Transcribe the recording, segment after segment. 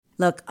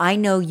Look, I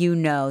know you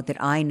know that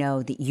I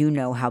know that you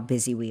know how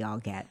busy we all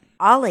get.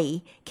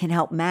 Ollie can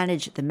help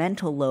manage the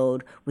mental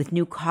load with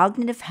new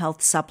cognitive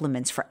health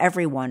supplements for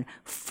everyone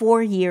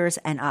 4 years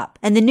and up.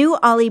 And the new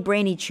Ollie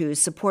Brainy Chews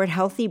support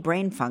healthy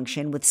brain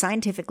function with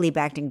scientifically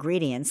backed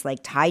ingredients like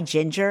Thai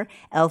ginger,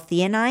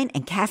 L-theanine,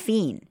 and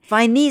caffeine.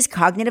 Find these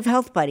cognitive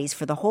health buddies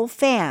for the whole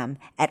fam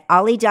at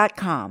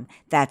ollie.com.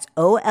 That's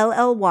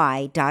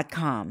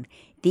OLLY.com.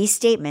 These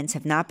statements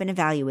have not been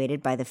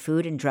evaluated by the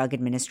Food and Drug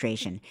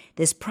Administration.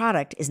 This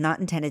product is not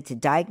intended to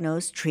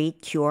diagnose,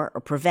 treat, cure,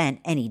 or prevent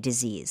any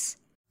disease.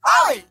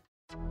 Ollie!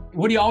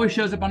 Woody always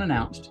shows up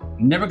unannounced.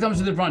 Never comes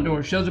to the front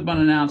door, shows up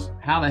unannounced.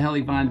 How the hell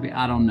he finds me,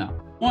 I don't know.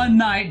 One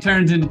night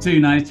turns into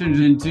 2 nights, turns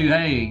into,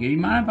 hey, you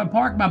mind if I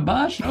park my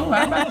bus? Oh,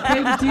 how about the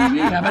cable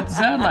TV? How about the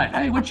satellite?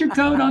 Hey, what's your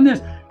code on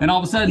this? And all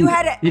of a sudden... You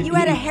had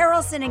a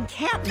Harrelson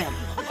encampment.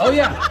 Oh,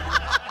 yeah.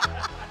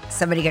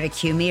 Somebody gonna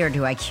cue me or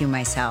do I cue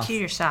myself? Cue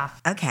yourself.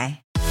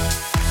 Okay.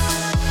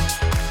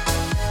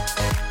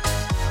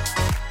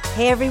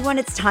 Hey everyone,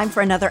 it's time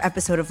for another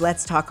episode of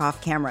Let's Talk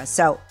Off Camera.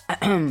 So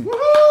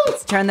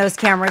let's turn those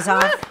cameras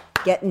off,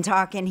 getting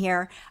talking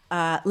here.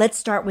 Let's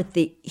start with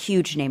the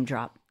huge name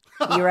drop.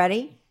 You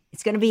ready?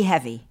 It's gonna be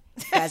heavy.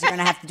 You guys are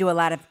gonna have to do a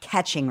lot of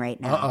catching right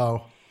now.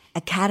 Uh-oh.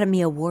 Academy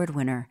Award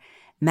winner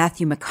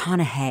Matthew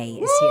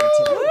McConaughey is here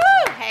today. Woo!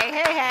 Hey.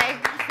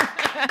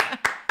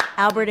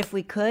 Albert, if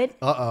we could.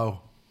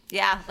 Uh-oh.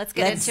 Yeah, let's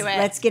get into it.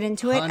 Let's get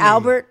into it. Honey.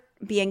 Albert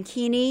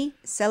Bianchini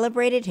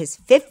celebrated his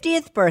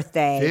 50th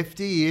birthday.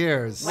 50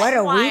 years. What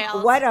a week.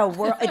 Wild. What a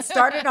world. It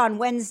started on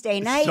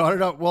Wednesday night.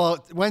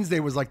 Wednesday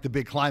was like the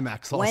big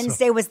climax also.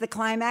 Wednesday was the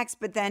climax,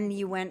 but then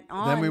you went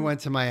on. Then we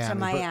went to Miami.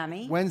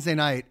 Miami. But Wednesday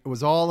night, it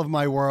was all of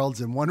my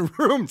worlds in one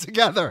room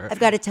together. I've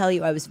got to tell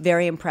you, I was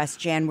very impressed.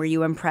 Jan, were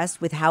you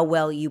impressed with how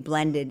well you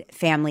blended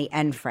family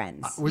and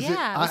friends? it was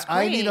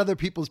I great. need other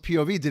people's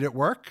POV. Did it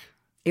work?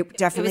 It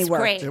definitely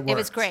worked. Great. It It was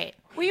worked. great.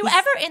 Were you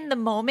ever in the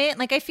moment?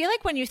 Like, I feel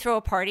like when you throw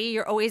a party,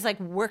 you're always like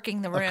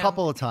working the room. A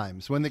couple of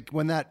times. When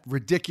that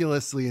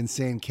ridiculously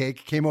insane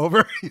cake came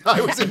over,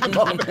 I was in the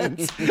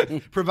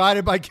moment.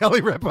 Provided by Kelly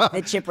Ripa.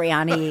 The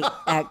Cipriani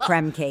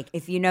creme cake.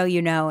 If you know,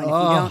 you know. And if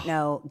you don't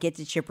know, get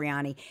to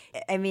Cipriani.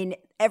 I mean,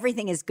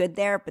 everything is good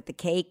there, but the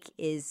cake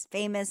is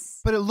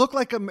famous. But it looked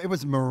like it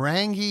was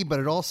meringue,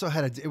 but it also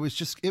had it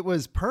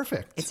was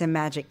perfect. It's a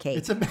magic cake.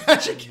 It's a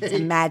magic cake. It's a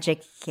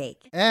magic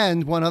cake.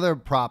 And one other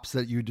props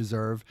that you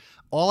deserve,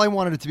 all I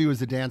wanted it to be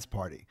was a dance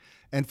party.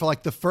 And for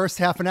like the first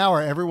half an hour,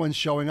 everyone's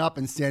showing up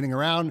and standing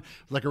around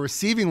like a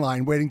receiving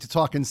line waiting to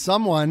talk. And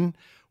someone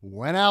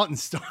went out and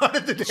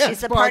started the dance party.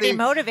 She's a party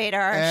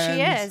motivator.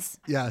 She is.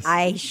 Yes.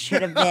 I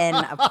should have been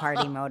a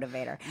party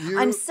motivator.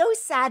 I'm so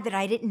sad that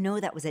I didn't know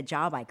that was a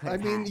job I could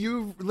have had.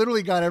 You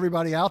literally got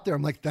everybody out there.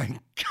 I'm like, thank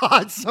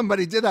God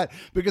somebody did that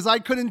because I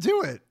couldn't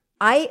do it.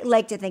 I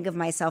like to think of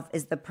myself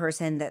as the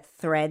person that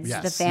threads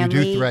Yes, the family.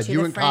 you do thread. To You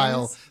the and friends.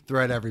 Kyle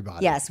thread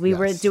everybody. Yes, we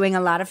were doing a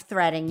lot of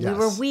threading. Yes. We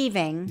were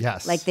weaving,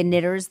 Yes. like the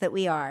knitters that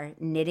we are,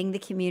 knitting the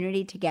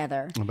community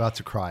together. I'm about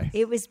to cry.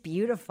 It was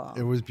beautiful.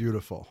 It was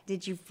beautiful.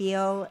 Did you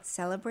feel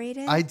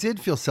celebrated? I did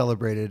feel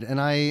celebrated,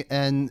 and I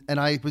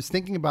was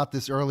thinking about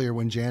this earlier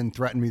when Jan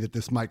threatened me that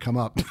this might come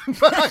up.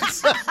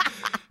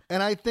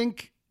 And I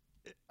think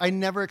I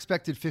never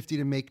expected 50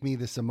 to make me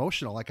this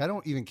emotional. Like, I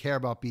don't even care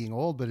about being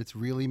old, but it's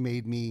really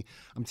made me,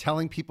 I'm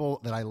telling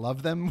people that I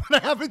love them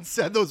when I haven't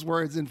said those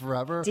words in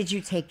forever. Did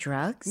you take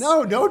drugs?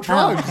 No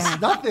drugs, okay.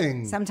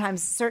 nothing.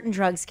 Sometimes certain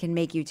drugs can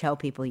make you tell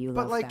people you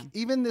But love like them.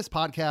 even this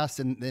podcast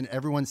and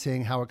everyone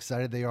saying how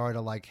excited they are to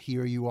like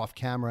hear you off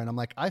camera. And I'm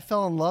like, I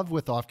fell in love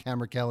with Off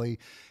Camera Kelly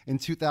in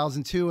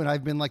 2002. And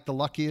I've been like the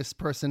luckiest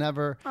person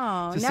ever.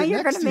 Oh, to now sit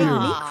you're next going to to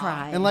make you. me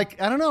cry. And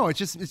like, I don't know,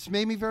 it's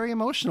made me very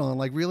emotional and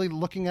like really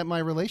looking at my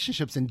relationships.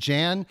 And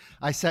Jan,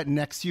 I sat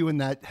next to you in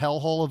that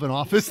hellhole of an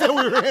office that we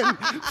were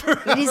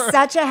in. It is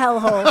such a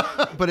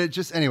hellhole. But it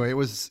just, anyway,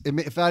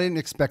 if I didn't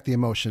expect the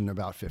emotion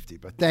about 50,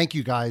 but thank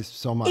you guys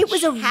so much. It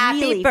was a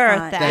Happy really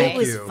birthday. fun. Thank It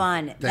was you.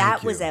 fun. Thank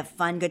That you. was a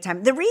fun, good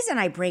time. The reason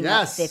I bring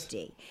up Yes.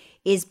 50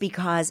 is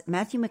because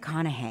Matthew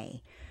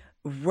McConaughey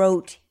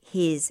wrote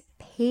his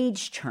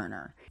page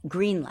turner,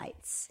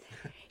 Greenlights.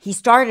 He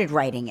started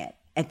writing it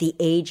at the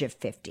age of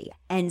 50.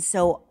 And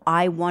so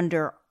I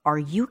wonder, are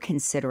you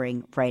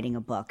considering writing a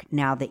book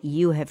now that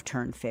you have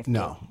turned 50?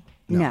 No.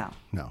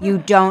 You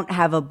don't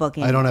have a book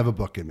in I don't have a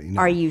book in me.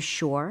 No. Are you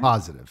sure?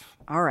 Positive?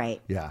 All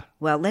right. Yeah.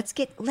 Well, let's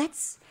get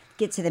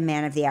to the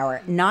man of the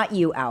hour. Not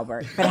you,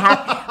 Albert, but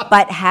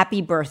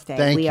happy birthday.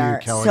 Thank we you, are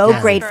Kelly. so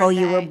Again. grateful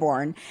you were Birthday.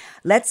 born.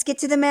 Let's get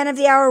to the man of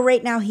the hour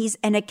right now. He's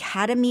an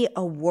Academy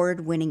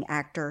Award-winning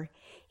actor.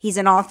 He's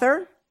an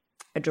author,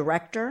 a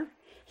director.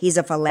 He's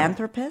a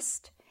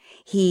philanthropist.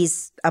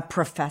 He's a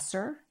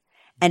professor.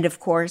 And of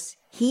course,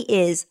 he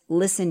is,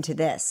 listen to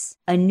this,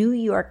 a New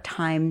York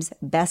Times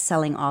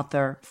best-selling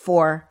author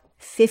for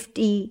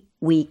 50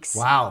 weeks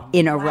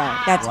in a row.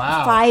 That's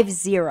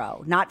 50,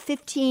 not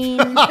 15,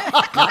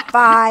 not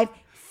 5,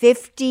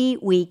 50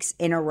 weeks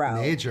in a row.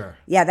 Major.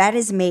 Yeah, that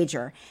is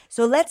major.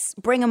 So let's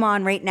bring him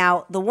on right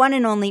now, the one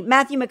and only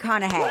Matthew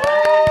McConaughey.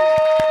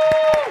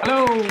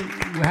 Hello.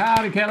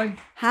 Howdy, Kelly.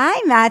 Hi,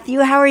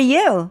 Matthew. How are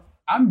you?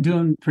 I'm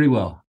doing pretty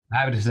well.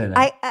 Happy to say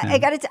that. I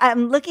got it.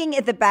 I'm looking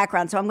at the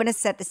background, so I'm going to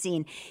set the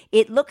scene.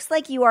 It looks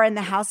like you are in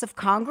the House of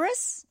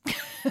Congress.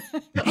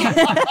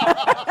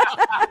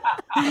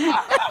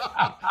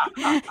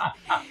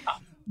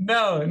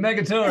 No,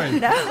 negatory.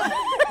 No.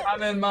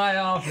 I'm in my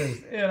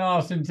office in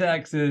Austin,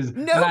 Texas.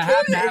 No and I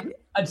happen to kidding.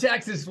 have a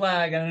Texas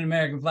flag and an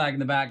American flag in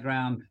the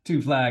background.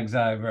 Two flags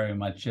I very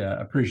much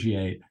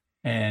appreciate.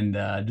 And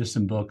just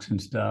some books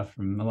and stuff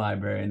from the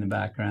library in the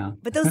background.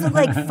 But those look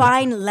like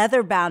fine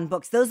leather-bound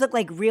books. Those look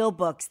like real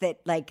books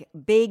that like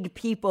big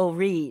people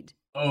read.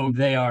 Oh,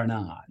 they are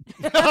not.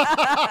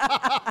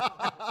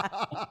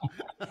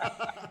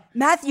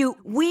 Matthew,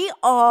 we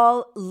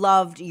all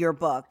loved your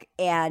book,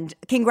 and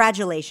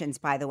congratulations,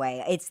 by the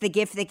way. It's the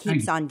gift that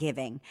keeps on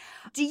giving.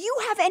 Do you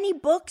have any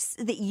books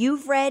that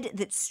you've read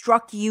that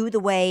struck you the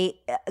way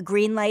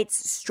Greenlights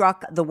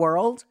struck the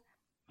world?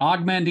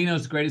 Og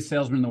Mandino's the greatest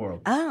salesman in the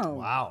world. Oh.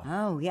 Wow.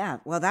 Oh, yeah.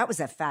 Well, that was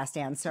a fast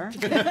answer.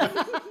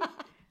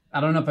 I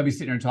don't know if I'd be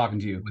sitting here talking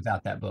to you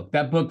without that book.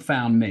 That book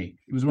found me.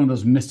 It was one of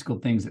those mystical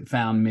things that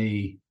found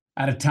me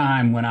at a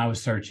time when I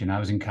was searching. I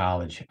was in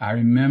college. I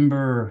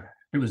remember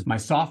it was my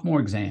sophomore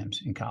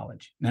exams in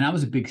college. And I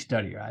was a big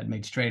studier. I had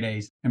made straight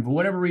A's. And for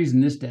whatever reason,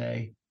 this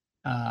day,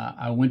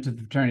 I went to the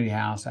fraternity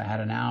house. I had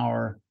an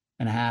hour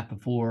and a half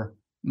before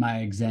my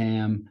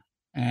exam.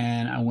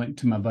 And I went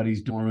to my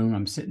buddy's dorm room.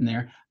 I'm sitting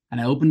there. And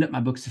I opened up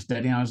my books to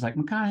study, and I was like,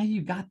 McConaughey,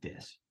 you got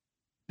this.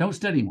 Don't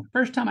study more.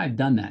 First time I'd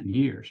done that in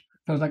years.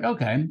 So I was like,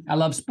 okay, I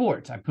love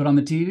sports. I put on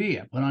the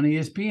TV. I put on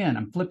ESPN.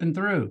 I'm flipping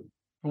through.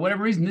 For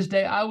whatever reason, this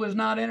day, I was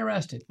not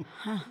interested.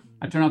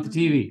 I turn off the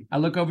TV. I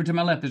look over to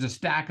my left. There's a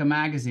stack of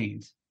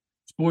magazines,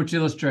 Sports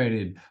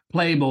Illustrated,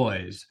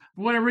 Playboys.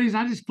 For whatever reason,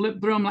 I just flipped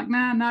through. I'm like,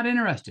 nah, I'm not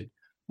interested.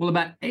 Well,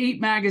 about 8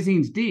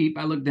 magazines deep,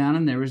 I looked down,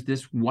 and there was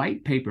this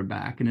white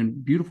paperback, and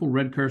in beautiful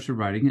red cursor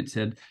writing, it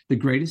said, "The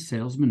greatest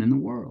salesman in the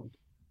world."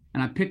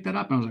 And I picked that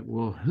up and I was like,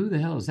 well, who the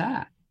hell is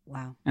that?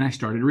 Wow. And I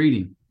started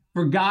reading.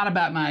 Forgot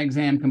about my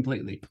exam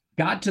completely.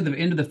 Got to the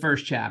end of the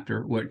first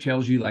chapter where it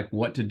tells you like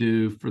what to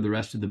do for the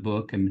rest of the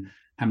book and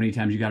how many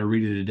times you got to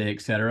read it a day,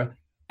 etc.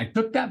 I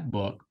took that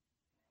book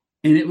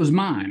and it was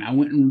mine. I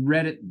went and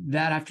read it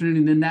that afternoon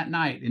and then that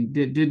night and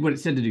did what it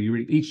said to do. You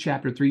read each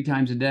chapter 3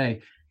 times a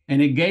day. And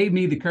it gave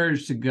me the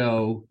courage to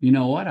go, you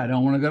know what? I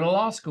don't want to go to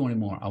law school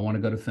anymore. I want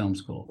to go to film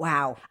school.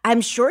 Wow.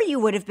 I'm sure you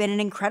would have been an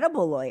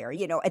incredible lawyer.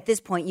 You know, at this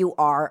point, you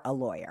are a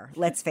lawyer.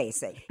 Let's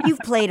face it. You've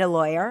played a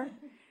lawyer.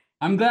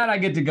 I'm glad I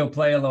get to go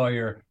play a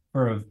lawyer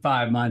for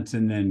 5 months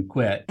and then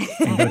quit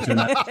and go to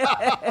another.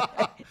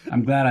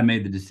 I'm glad I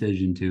made the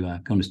decision to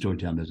come to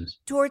storytelling business.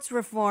 Torts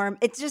reform.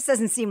 It just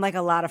doesn't seem like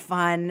a lot of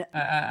fun.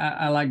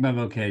 I like my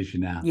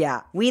vocation now.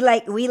 Yeah, we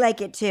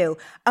like it too.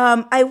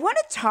 I want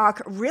to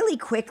talk really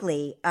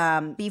quickly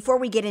before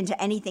we get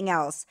into anything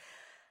else.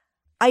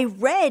 I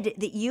read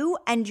that you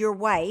and your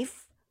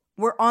wife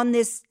were on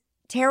this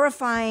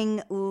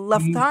terrifying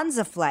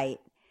Lufthansa flight.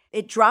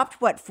 It dropped,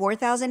 what,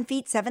 4,000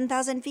 feet,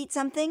 7,000 feet,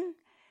 something?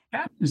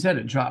 Captain said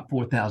it dropped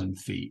 4,000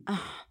 feet.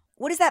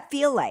 What does that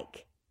feel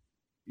like?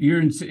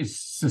 It's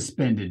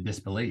suspended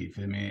disbelief.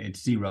 I mean,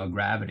 it's zero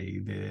gravity.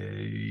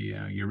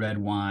 Your red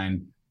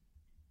wine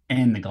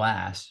and the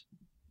glass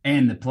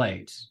and the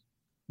plates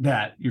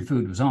that your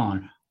food was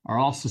on are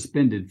all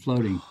suspended,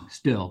 floating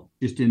still,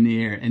 just in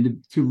the air.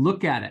 And to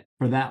look at it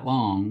for that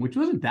long, which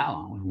wasn't that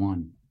long, it was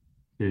 1,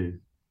 2,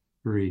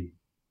 3,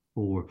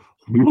 4,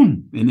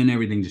 and then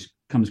everything just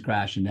comes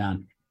crashing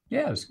down.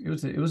 Yeah, it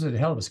was a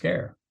hell of a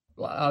scare.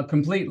 A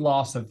complete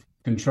loss of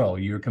control.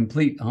 You're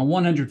complete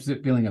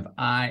 100% feeling of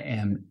I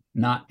am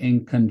not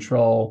in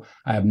control.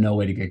 I have no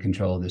way to get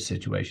control of this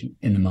situation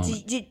in the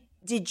moment.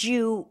 Did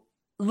you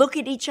look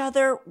at each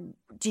other?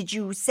 Did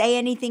you say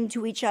anything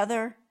to each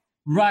other?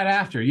 Right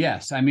after,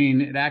 yes. I mean,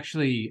 it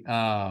actually,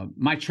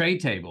 my tray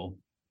table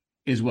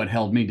is what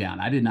held me down.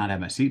 I did not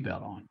have my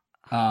seatbelt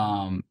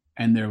on.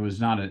 And there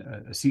was not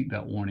a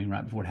seatbelt warning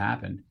right before it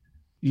happened.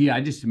 Yeah,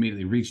 I just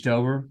immediately reached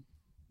over,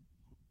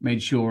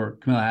 made sure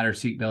Camilla had her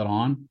seatbelt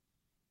on,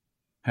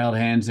 held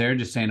hands there,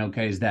 just saying,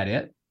 okay, is that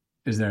it?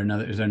 Is there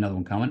another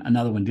one coming?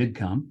 Another one did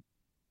come.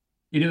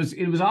 It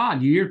was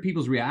odd. You hear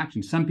people's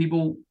reactions. Some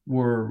people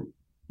were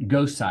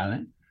ghost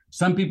silent.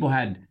 Some people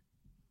had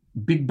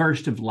big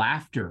burst of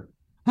laughter.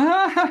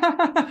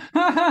 And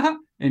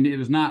it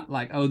was not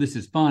like, oh, this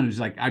is fun. It was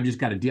like, I've just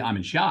got to deal. I'm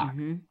in shock.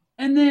 Mm-hmm.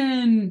 And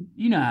then,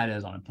 you know how it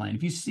is on a plane.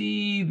 If you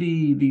see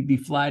the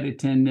flight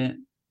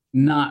attendant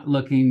not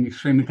looking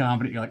extremely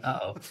confident, you're like,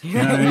 uh-oh. You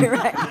know what I mean?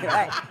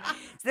 Right.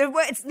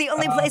 It's the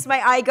only place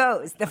my eye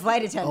goes, the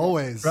flight attendant.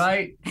 Always.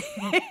 Right.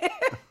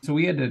 So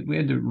we had to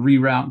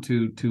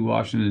reroute to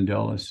Washington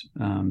Dulles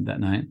that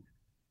night. I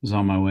was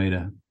on my way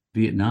to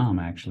Vietnam,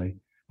 actually,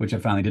 which I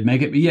finally did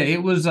make it. But yeah,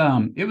 it was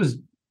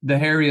the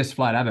hairiest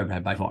flight I've ever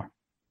had by far.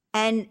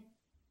 And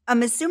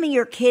I'm assuming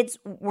your kids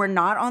were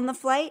not on the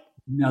flight?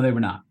 No, they were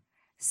not.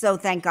 So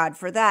thank God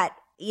for that.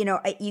 You know,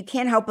 you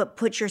can't help but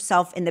put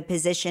yourself in the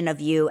position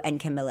of you and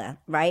Camilla,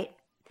 right?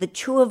 The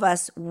two of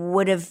us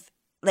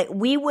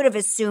we would have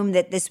assumed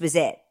that this was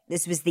it.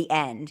 this was the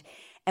end.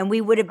 And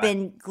we would have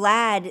been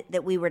glad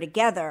that we were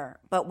together,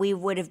 but we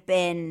would have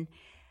been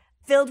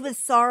filled with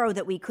sorrow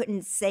that we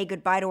couldn't say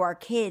goodbye to our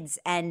kids.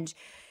 And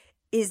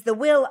is the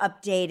will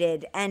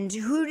updated? And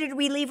who did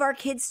we leave our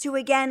kids to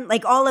again?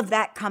 Like all of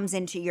that comes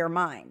into your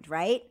mind,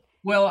 right?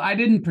 Well, I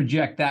didn't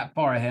project that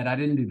far ahead. I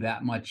didn't do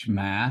that much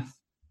math.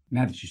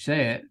 Now that you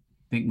say it,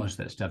 I think most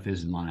of that stuff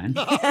is in line.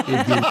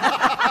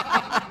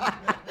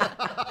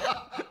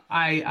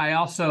 I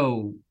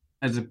also,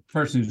 as a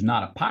person who's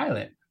not a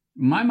pilot,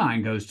 my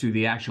mind goes to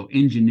the actual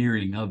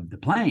engineering of the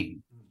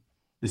plane,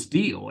 the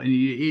steel, and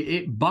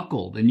it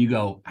buckled, and you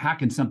go, how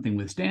can something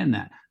withstand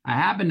that? I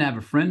happen to have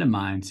a friend of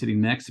mine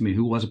sitting next to me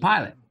who was a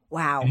pilot.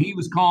 Wow. And he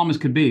was calm as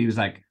could be. He was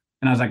like,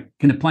 and I was like,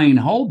 can the plane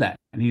hold that?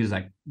 And he was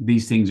like,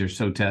 these things are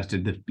so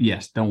tested that,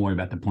 yes, don't worry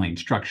about the plane.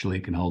 Structurally,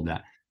 it can hold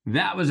that.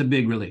 That was a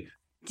big relief.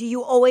 Do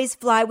you always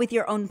fly with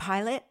your own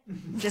pilot,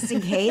 just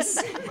in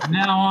case? From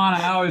now on,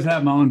 I always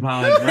have my own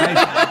pilot, right?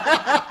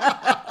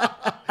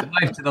 The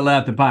wife to the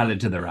left, the pilot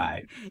to the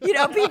right. You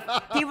know,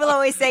 people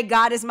always say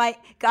God is my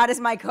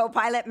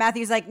co-pilot.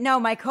 Matthew's like, no,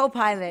 my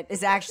co-pilot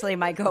is actually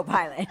my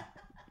co-pilot.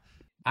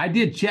 I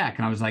did check,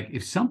 and I was like,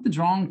 if something's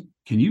wrong,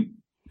 can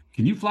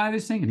you fly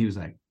this thing? And he was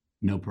like,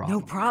 no problem.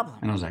 No problem.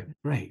 And I was like,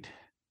 great,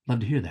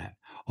 love to hear that.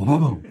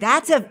 Oh,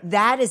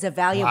 that is a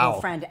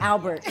valuable friend,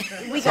 Albert.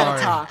 We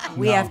gotta talk.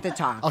 We have to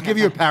talk. I'll give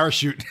you a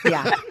parachute.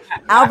 Yeah,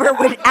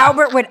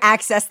 Albert would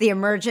access the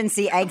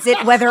emergency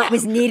exit whether it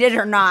was needed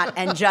or not,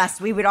 and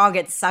we would all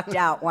get sucked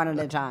out one at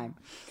a time.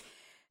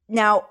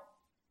 Now,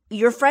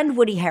 your friend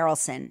Woody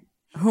Harrelson,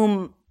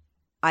 whom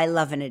I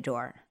love and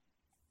adore,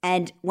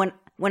 and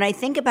when I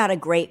think about a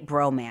great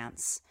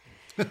bromance,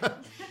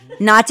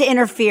 not to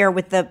interfere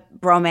with the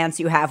bromance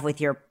you have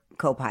with your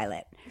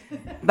co-pilot,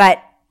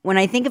 but when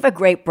I think of a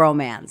great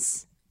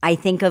bromance, I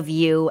think of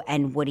you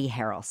and Woody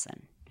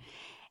Harrelson.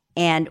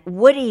 And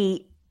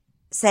Woody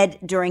said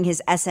during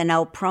his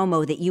SNL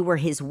promo that you were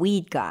his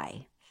weed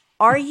guy.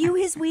 Are you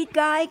his weed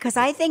guy? Because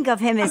I think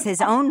of him as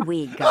his own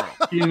weed guy.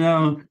 You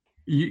know,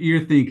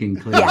 you're thinking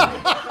clearly.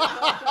 Yeah.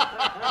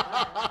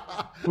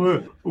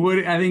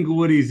 Woody, I think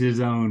Woody's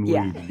his own weed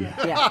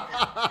guy.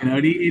 Yeah. You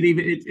know,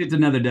 it's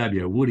another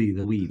W. Woody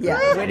the weed guy.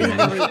 Yeah, Woody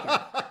the weed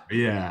guy.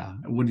 Yeah,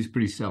 Woody's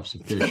pretty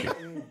self-sufficient.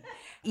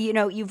 You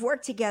know, you've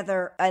worked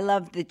together. I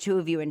love the two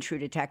of you in True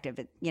Detective.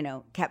 It,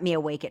 kept me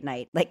awake at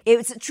night. Like, it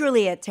was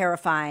truly a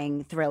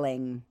terrifying,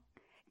 thrilling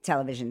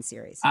television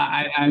series.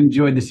 I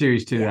enjoyed the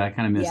series, too. Yeah. I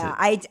kind of miss it. Yeah,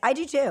 I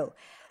do, too.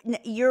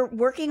 You're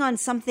working on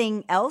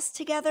something else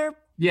together?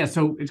 Yeah,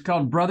 so it's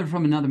called Brother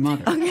from Another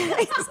Mother. Okay.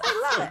 I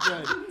love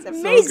it. It's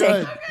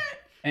amazing. So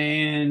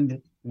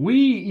And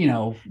we,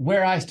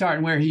 where I start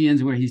and where he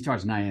ends, where he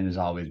starts and I end has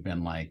always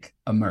been like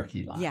a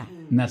murky line. Yeah.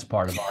 And that's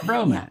part of our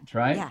romance,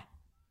 right? Yeah.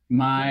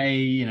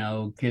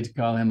 My, kids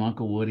call him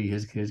Uncle Woody.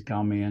 His kids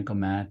call me Uncle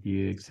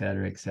Matthew, et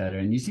cetera, et cetera.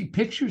 And you see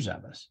pictures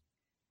of us.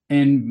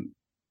 And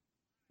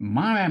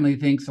my family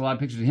thinks a lot of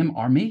pictures of him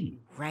are me.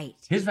 Right.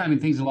 His family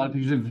thinks a lot of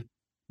pictures of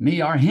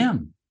me are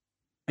him.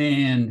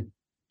 And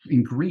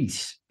in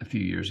Greece a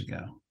few years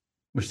ago,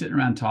 we're sitting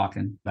around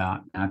talking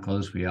about how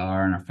close we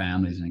are and our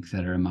families and et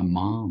cetera. And my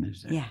mom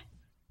is there. Yeah.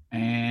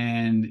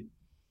 And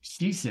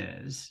she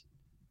says,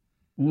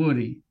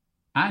 Woody,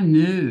 I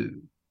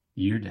knew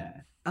your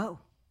dad. Oh.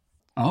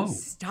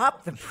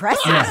 Stop the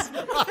presses.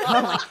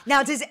 Yeah.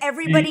 Now, does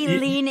everybody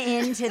lean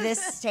into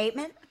this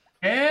statement?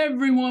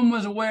 Everyone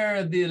was aware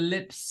of the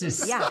ellipsis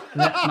that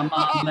my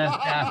mom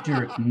left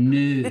after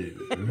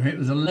knew. It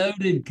was a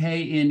loaded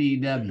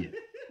K-N-E-W.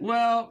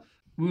 Well,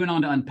 we went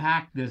on to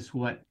unpack this,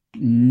 what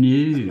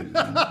knew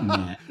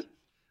meant,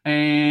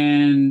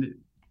 and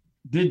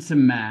did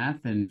some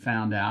math and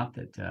found out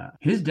that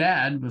his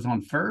dad was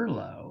on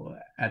furlough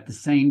at the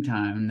same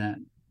time that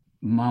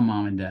my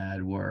mom and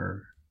dad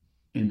were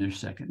in their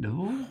second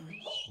divorce.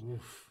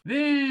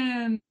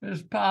 Then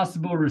there's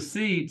possible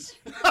receipts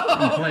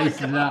from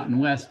places out in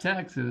West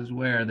Texas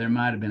where there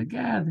might have been a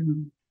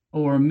gathering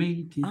or a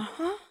meeting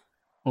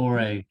or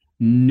a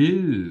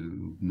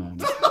new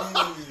moment.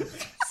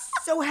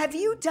 So have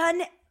you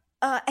done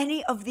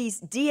any of these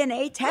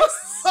DNA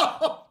tests?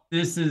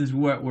 This is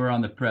what we're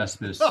on the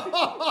precipice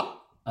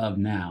of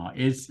now.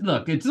 It's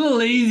a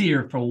little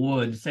easier for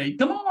Wood to say,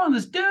 come on,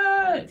 let's do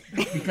it.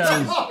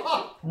 Because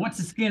what's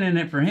the skin in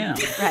it for him?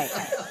 Right.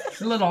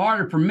 It's a little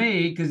harder for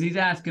me because he's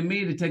asking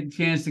me to take a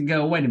chance to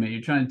go, wait a minute,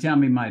 you're trying to tell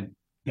me my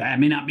dad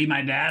may not be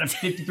my dad of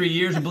 53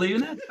 years of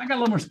believing that? I got a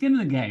little more skin in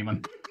the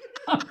game.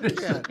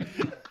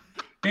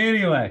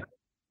 Anyway,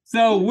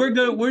 so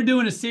we're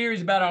doing a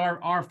series about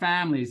our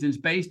families. It's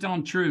based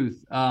on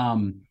truth.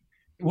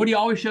 Woody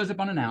always shows up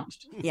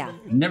unannounced. Yeah.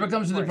 Never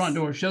comes to the front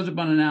door, shows up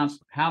unannounced.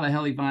 How the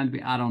hell he finds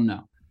me, I don't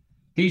know.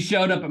 He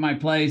showed up at my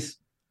place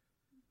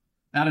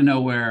out of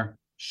nowhere,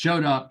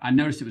 showed up. I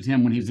noticed it was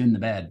him when he was in the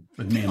bed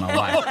with me and my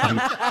wife.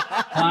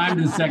 climbed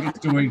to the second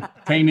story,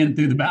 came in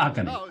through the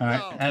balcony, Oh, all right,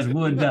 no. as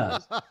Wood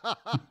does.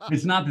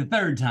 It's not the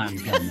third time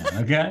he's done that,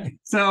 okay?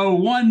 So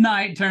one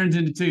night turns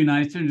into 2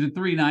 nights, turns into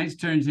 3 nights,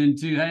 turns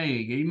into, hey,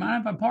 you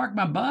mind if I park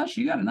my bus?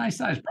 You got a nice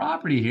sized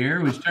property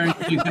here, which turns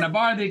into, can I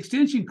borrow the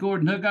extension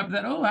cord and hook up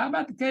that? Oh, how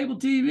about the cable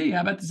TV?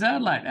 How about the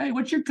satellite? Hey,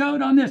 what's your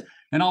code on this?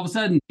 And all of a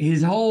sudden,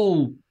 his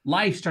whole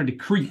life started to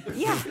creep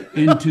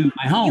into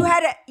my home.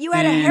 You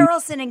had a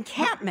Harrelson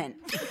encampment.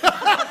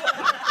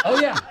 Oh,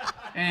 yeah.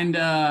 And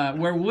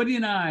where Woody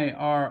and I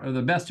are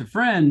the best of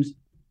friends,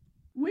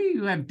 we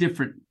have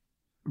different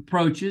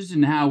approaches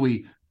in how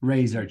we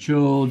raise our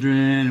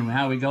children and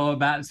how we go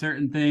about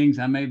certain things.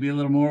 I may be a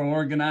little more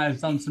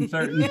organized on some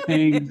certain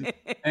things.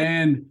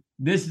 And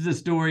this is a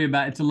story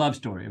it's a love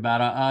story about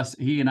us,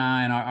 he and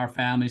I, and our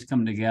families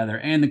coming together,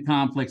 and the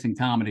conflicts and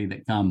comedy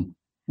that come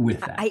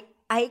with that.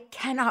 I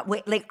cannot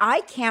wait. Like,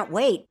 I can't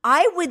wait.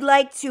 I would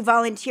like to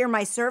volunteer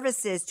my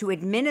services to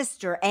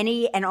administer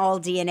any and all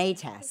DNA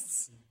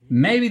tests.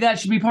 Maybe that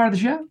should be part of the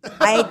show.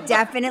 I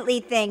definitely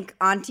think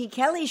Auntie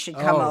Kelly should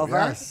come over.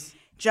 Yes.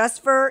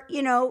 Just for,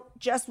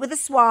 just with a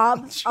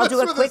swab. I'll do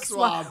a with a quick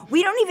swab. swab.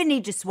 We don't even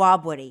need to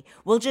swab Woody.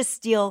 We'll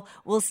steal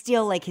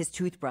like his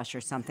toothbrush or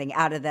something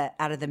out of the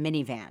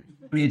minivan.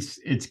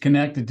 It's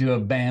connected to a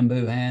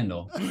bamboo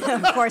handle.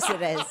 Of course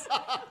it is.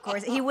 Of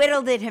course. He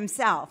whittled it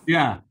himself.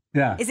 Yeah.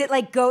 Is it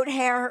like goat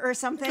hair or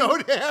something?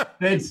 Goat hair.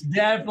 It's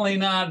definitely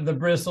not the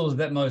bristles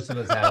that most of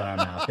us have in our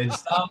mouth.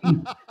 It's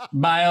some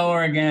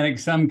bioorganic,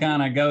 some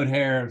kind of goat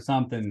hair or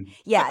something.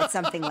 Yeah, it's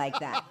something like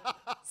that.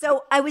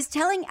 So I was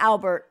telling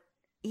Albert,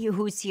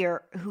 who's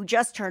here, who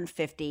just turned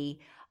 50,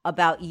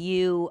 about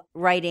you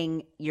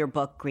writing your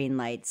book,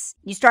 Greenlights.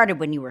 You started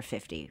when you were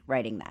 50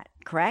 writing that,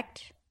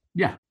 correct?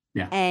 Yeah.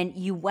 And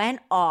you went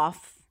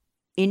off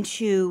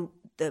into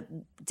the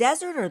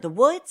desert or the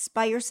woods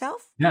by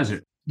yourself?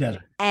 Desert.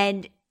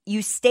 And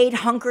you stayed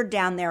hunkered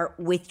down there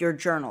with your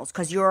journals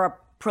because you're a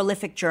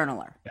prolific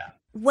journaler. Yeah.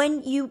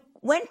 When you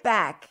went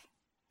back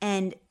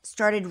and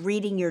started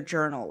reading your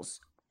journals,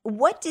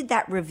 what did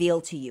that reveal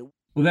to you?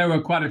 Well, there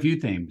were quite a few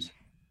themes.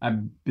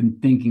 I've been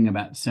thinking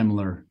about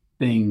similar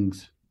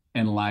things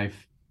in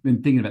life,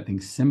 been thinking about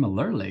things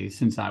similarly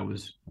since I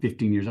was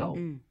 15 years old.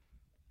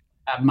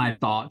 Have my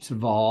thoughts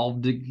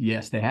evolved?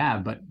 Yes, they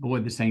have. But boy,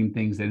 the same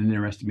things that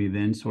interested me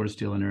then sort of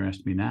still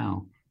interest me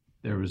now.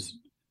 There was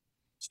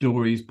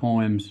stories,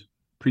 poems,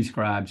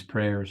 prescribes,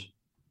 prayers,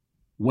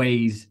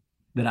 ways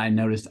that I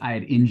noticed I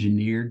had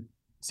engineered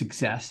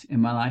success in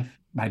my life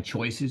by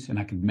choices, and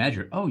I could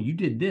measure, oh, you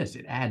did this,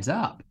 it adds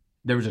up.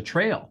 There was a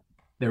trail.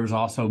 There was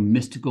also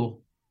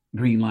mystical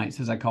green lights,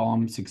 as I call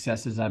them,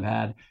 successes I've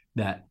had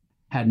that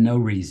had no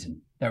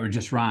reason, that were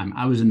just rhyme.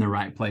 I was in the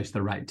right place,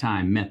 the right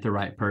time, met the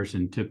right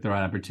person, took the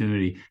right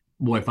opportunity.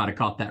 Boy, if I'd have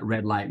caught that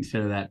red light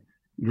instead of that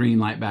green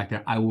light back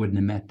there, I wouldn't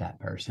have met that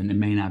person and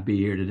may not be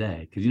here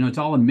today. Because, it's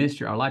all a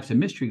mystery. Our life's a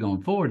mystery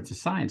going forward. It's a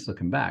science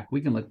looking back.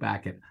 We can look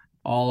back at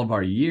all of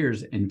our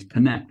years and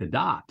connect the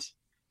dots.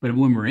 But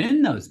when we're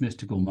in those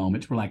mystical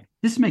moments, we're like,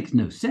 this makes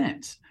no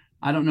sense.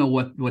 I don't know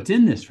what's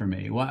in this for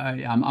me.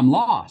 Why I'm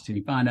lost. And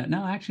you find out,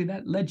 no, actually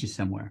that led you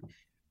somewhere.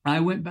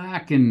 I went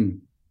back,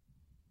 and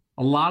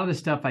a lot of the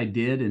stuff I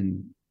did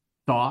and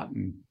thought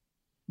and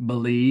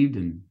believed,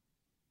 and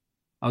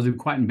I was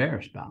quite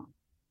embarrassed about.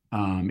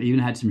 Even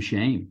had some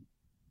shame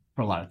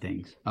for a lot of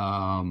things.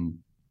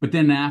 But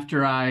then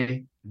after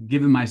I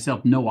given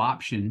myself no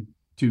option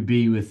to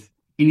be with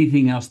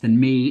anything else than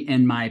me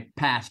and my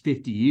past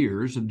 50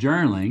 years of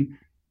journaling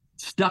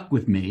stuck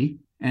with me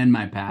and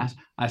my past,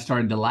 I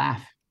started to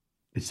laugh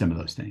at some of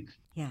those things.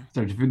 Yeah.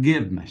 Started to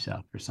forgive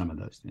myself for some of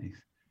those things.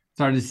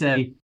 Started to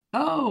say,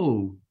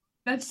 oh,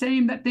 that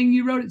thing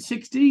you wrote at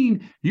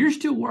 16, you're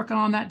still working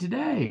on that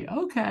today.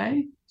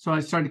 Okay. So I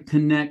started to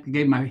connect,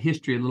 gave my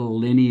history a little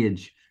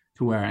lineage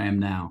to where I am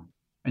now.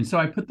 And so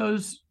I put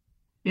those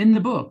in the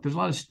book. There's a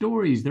lot of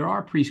stories. There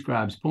are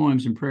prescribes,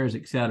 poems, and prayers,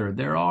 etc.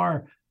 There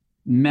are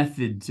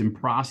methods and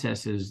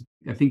processes.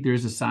 I think there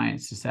is a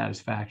science to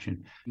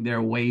satisfaction. There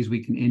are ways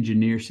we can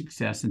engineer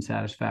success and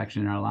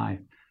satisfaction in our life.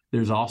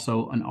 There's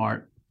also an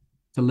art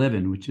to live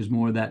in, which is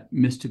more that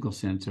mystical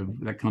sense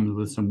that comes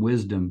with some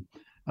wisdom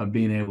of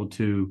being able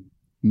to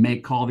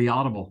call the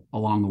audible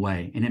along the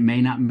way. And it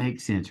may not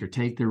make sense, or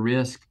take the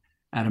risk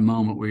at a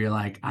moment where you're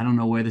like, I don't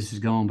know where this is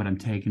going, but I'm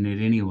taking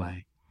it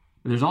anyway.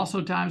 But there's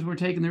also times where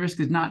taking the risk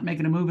is not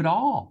making a move at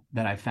all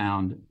that I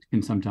found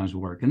can sometimes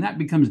work. And that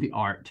becomes the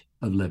art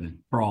of living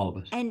for all of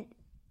us. And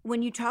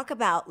when you talk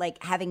about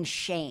like having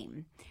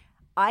shame,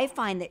 I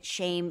find that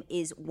shame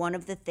is one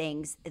of the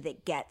things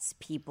that gets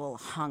people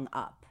hung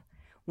up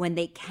when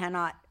they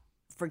cannot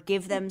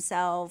forgive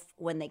themselves,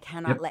 when they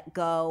cannot let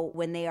go,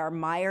 when they are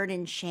mired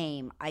in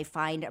shame. I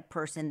find a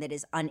person that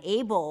is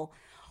unable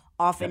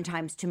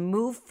oftentimes to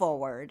move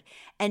forward.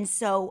 And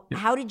so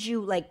how did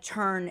you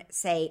turn,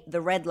 say,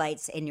 the red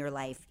lights in your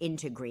life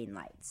into green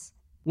lights?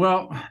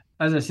 Well,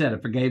 as I said, I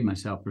forgave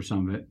myself for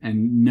some of it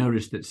and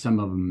noticed that some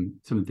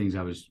of the things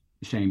I was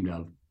ashamed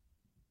of.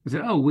 I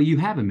said, oh, well, you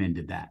have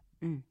amended that.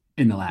 And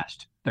in the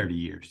last 30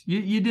 years.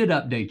 You did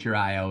update your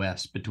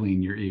iOS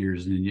between your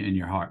ears and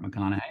your heart,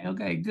 McConaughey.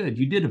 Okay, good.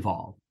 You did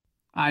evolve.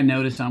 I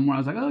noticed somewhere I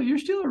was like, oh, you're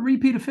still a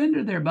repeat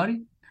offender there,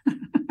 buddy.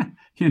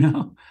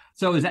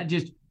 So is that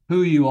just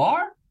who you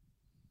are?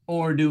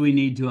 Or do we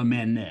need to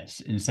amend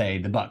this and say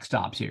the buck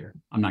stops here?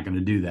 I'm not going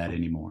to do that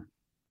anymore.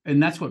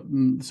 And that's what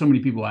so many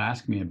people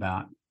ask me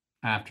about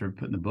after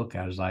putting the book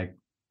out is like,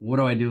 what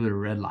do I do with a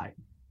red light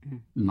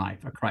in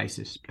life? A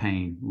crisis,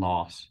 pain,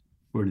 loss.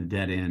 We're at a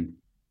dead end.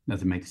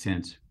 Doesn't make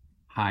sense.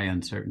 High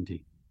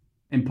uncertainty.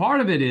 And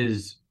part of it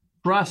is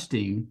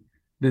trusting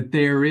that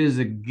there is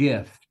a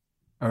gift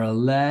or a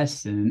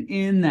lesson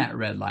in that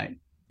red light.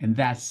 And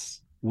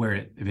that's where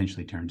it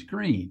eventually turns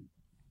green.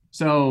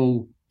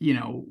 So,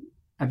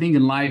 I think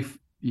in life,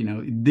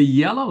 the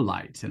yellow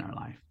lights in our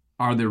life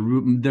are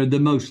they're the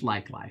most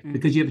like life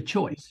because you have a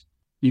choice.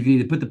 You can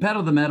either put the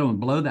pedal to the metal and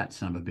blow that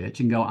son of a bitch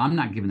and go, I'm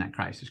not giving that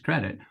crisis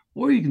credit.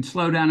 Or you can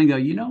slow down and go,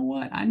 you know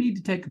what? I need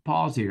to take a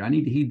pause here. I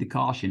need to heed the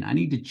caution. I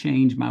need to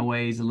change my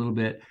ways a little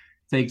bit,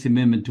 take some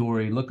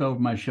inventory, look over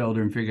my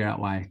shoulder and figure out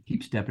why I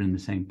keep stepping in the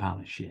same pile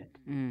of shit.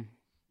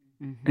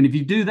 Mm-hmm. And if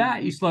you do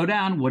that, you slow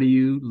down, what do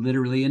you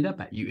literally end up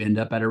at? You end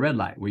up at a red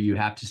light where you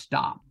have to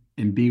stop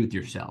and be with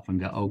yourself and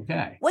go,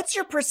 okay. What's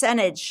your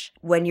percentage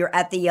when you're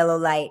at the yellow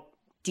light?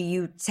 Do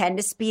you tend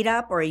to speed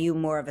up or are you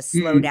more of a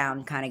slow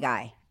down kind of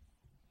guy?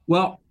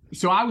 Well,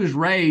 so I was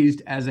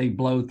raised as a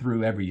blow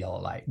through every yellow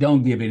light.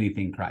 Don't give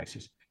anything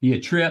crisis.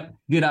 You trip,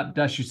 get up,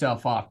 dust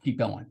yourself off, keep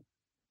going.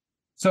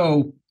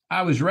 So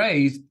I was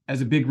raised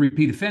as a big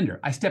repeat offender.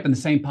 I step in the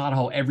same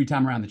pothole every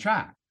time around the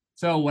track.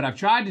 So what I've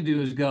tried to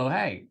do is go,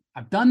 hey,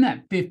 I've done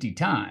that 50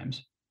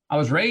 times. I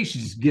was raised to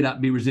just get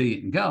up, be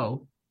resilient and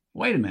go.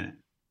 Wait a minute.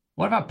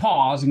 What if I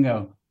pause and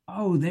go,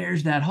 oh,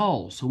 there's that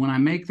hole. So when I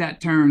make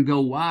that turn,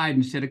 go wide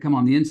instead of come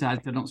on the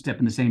inside, so I don't step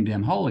in the same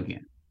damn hole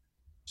again.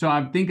 So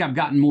I think I've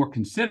gotten more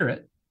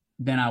considerate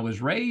than I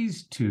was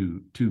raised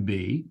to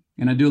be.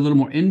 And I do a little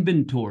more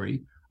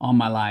inventory on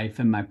my life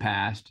and my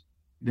past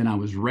than I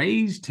was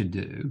raised to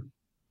do.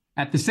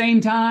 At the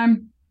same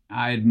time,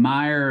 I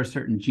admire a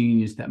certain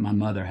genius that my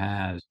mother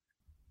has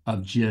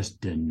of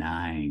just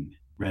denying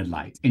red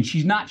lights. And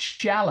she's not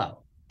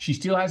shallow. She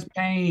still has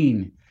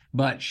pain,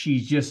 but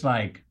she's just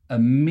like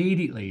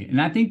immediately.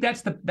 And I think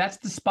that's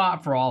the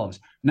spot for all of us.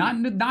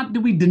 Not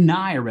do we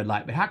deny a red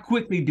light, but how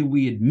quickly do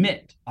we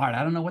admit, all right,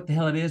 I don't know what the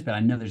hell it is, but I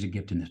know there's a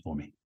gift in this for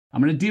me.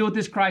 I'm going to deal with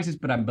this crisis,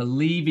 but I'm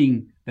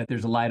believing that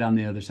there's a light on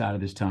the other side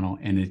of this tunnel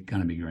and it's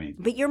going to be green.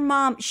 But your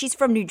mom, she's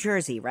from New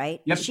Jersey,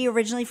 right? Yep. Is she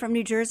originally from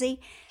New Jersey?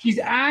 She's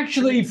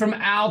actually from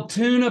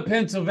Altoona,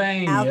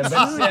 Pennsylvania,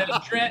 but said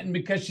Trenton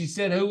because she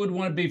said who would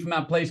want to be from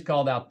a place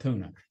called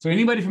Altoona. So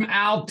anybody from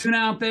Altoona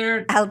out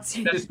there?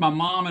 Altoona. That's my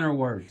mom and her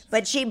words.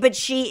 But she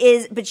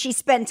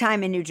spent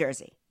time in New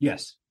Jersey.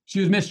 Yes. She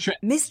was Miss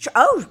Trenton.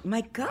 Oh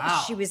my gosh,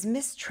 Wow. She was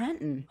Miss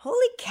Trenton.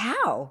 Holy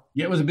cow.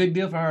 Yeah, it was a big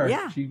deal for her.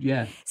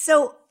 Yeah.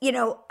 So,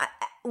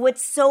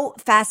 what's so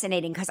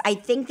fascinating, because I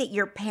think that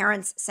your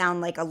parents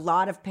sound like a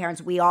lot of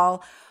parents. We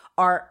all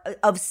are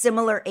of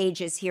similar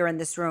ages here in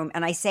this room.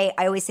 And I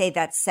always say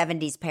that's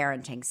 70s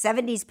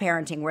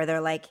parenting where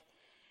they're like,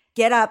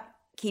 get up,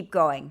 keep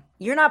going.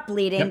 You're not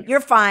bleeding. Yep. You're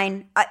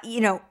fine.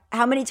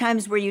 How many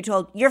times were you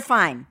told you're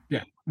fine?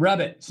 Yeah. Rub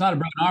it. It's not a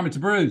broken arm. It's a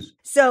bruise.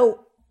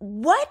 So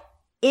what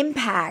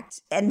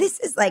impact, and this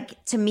is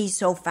like to me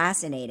so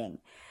fascinating,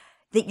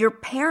 that your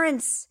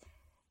parents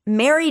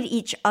married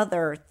each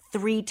other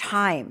 3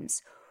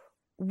 times.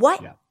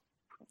 What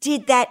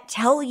did that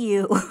tell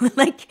you?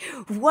 Like,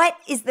 what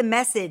is the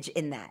message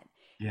in that?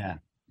 Yeah.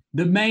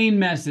 The main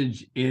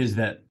message is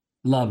that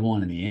love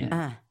won in the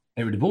end.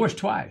 They were divorced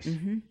twice,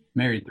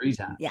 married 3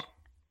 times. Yeah.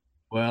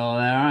 Well, all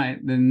right.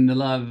 Then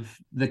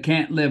the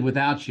can't live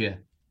without you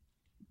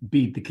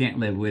beat the can't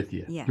live with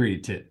you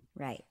 3-2.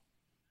 Right.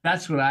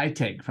 That's what I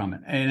take from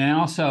it. And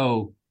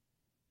also,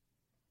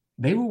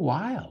 they were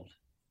wild.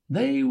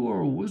 It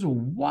was a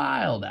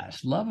wild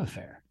ass love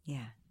affair.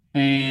 Yeah.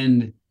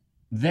 And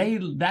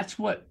that's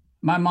what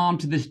my mom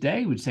to this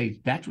day would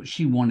say, that's what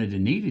she wanted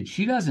and needed.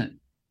 She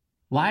doesn't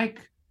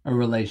like a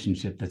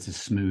relationship that's a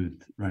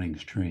smooth running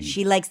stream.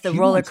 She likes the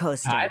roller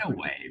coaster. Tidal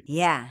wave.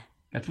 Yeah.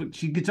 That's what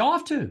she gets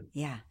off to.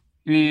 Yeah.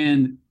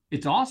 And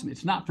it's awesome.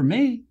 It's not for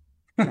me.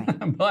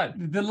 Right. But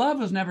the love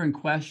was never in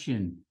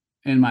question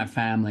in my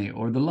family,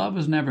 or the love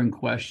was never in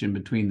question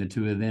between the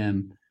two of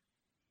them,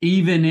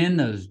 even in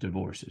those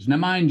divorces. Now,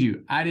 mind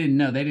you, I didn't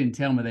know. They didn't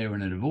tell me they were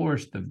in a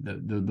divorce,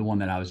 the one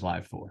that I was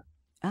live for.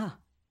 Oh.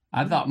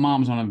 I thought mom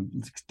was on an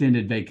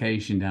extended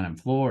vacation down in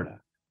Florida,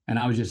 and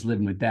I was just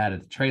living with dad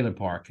at the trailer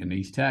park in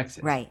East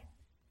Texas. Right.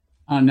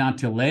 Not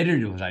till later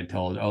was I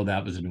told, oh,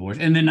 that was a divorce.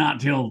 And then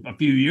not till a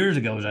few years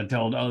ago was I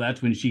told, oh,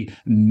 that's when she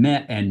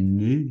met and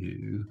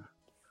knew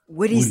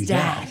Woody's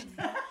dad.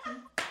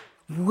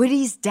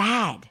 Woody's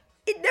dad.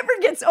 It never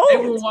gets old. They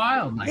were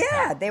wild like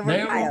that. They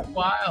were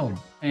wild.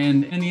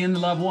 And in the end, the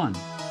love won.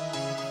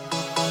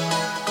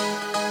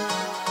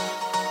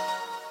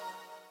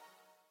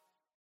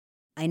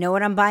 I know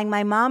what I'm buying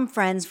my mom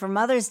friends for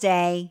Mother's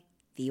Day.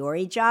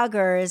 Viore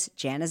joggers.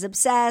 Jan is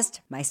obsessed.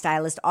 My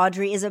stylist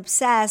Audrey is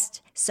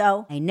obsessed.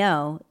 So I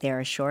know they're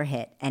a sure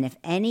hit. And if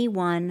any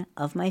one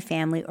of my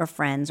family or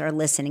friends are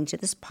listening to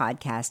this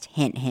podcast,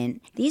 hint,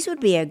 hint, these would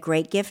be a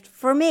great gift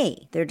for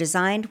me. They're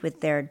designed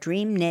with their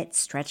dream knit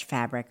stretch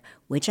fabric,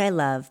 which I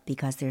love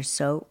because they're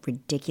so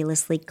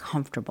ridiculously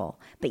comfortable,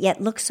 but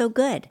yet look so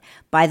good.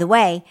 By the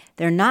way,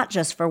 they're not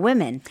just for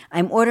women.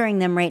 I'm ordering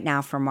them right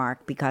now for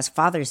Mark because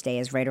Father's Day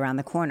is right around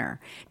the corner.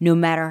 No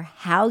matter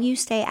how you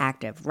stay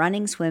active,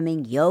 running,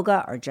 swimming,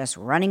 yoga, or just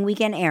running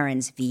weekend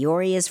errands,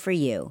 Viore is for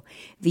you.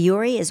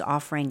 Viore is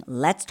offering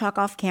Let's Talk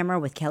Off Camera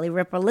with Kelly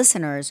Ripa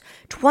listeners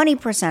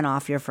 20%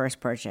 off your first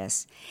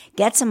purchase.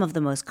 Get some of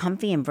the most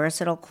comfy and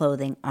versatile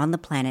clothing on the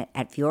planet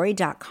at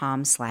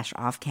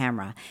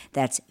viore.com/offcamera.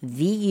 That's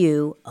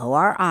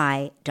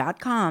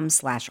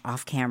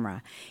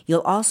VUORI.com/offcamera.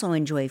 You'll also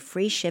enjoy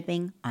free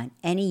shipping on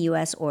any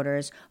U.S.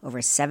 orders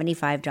over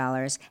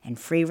 $75 and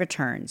free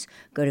returns.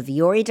 Go to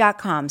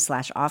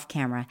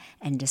viore.com/offcamera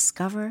and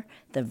discover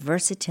the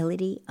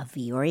versatility of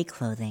Viore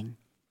clothing.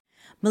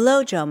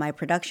 Melojo, my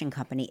production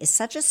company, is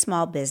such a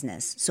small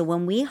business, so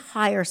when we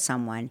hire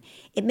someone,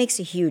 it makes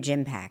a huge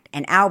impact.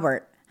 And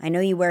Albert, I know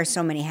you wear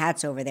so many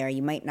hats over there,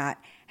 you might not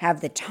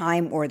have the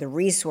time or the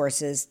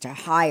resources to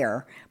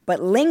hire, but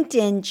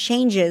LinkedIn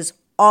changes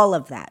all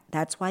of that.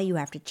 That's why you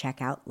have to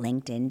check out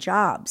LinkedIn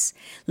Jobs.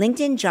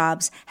 LinkedIn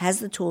Jobs has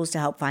the tools to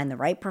help find the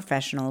right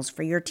professionals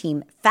for your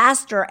team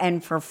faster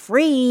and for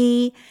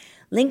free.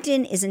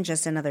 LinkedIn isn't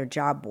just another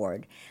job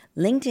board.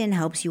 LinkedIn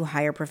helps you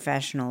hire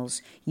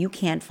professionals you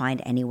can't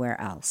find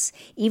anywhere else,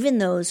 even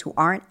those who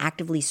aren't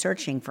actively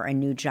searching for a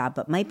new job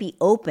but might be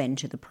open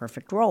to the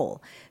perfect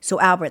role.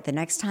 So Albert, the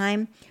next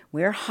time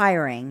we're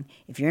hiring,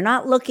 if you're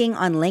not looking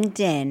on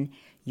LinkedIn,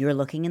 you're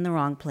looking in the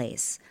wrong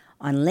place.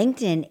 On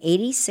LinkedIn,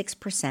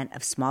 86%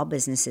 of small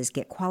businesses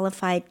get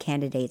qualified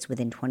candidates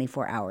within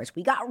 24 hours.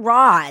 We got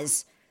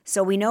Roz,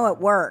 so we know it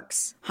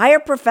works. Hire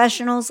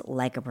professionals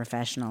like a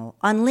professional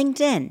on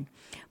LinkedIn.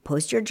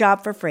 Post your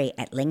job for free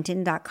at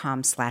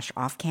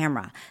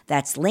linkedin.com/offcamera.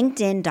 That's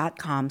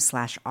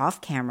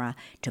linkedin.com/offcamera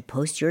to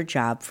post your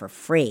job for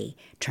free.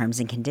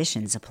 Terms and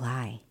conditions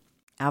apply.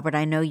 Albert,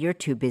 I know you're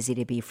too busy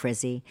to be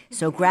frizzy,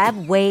 so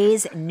grab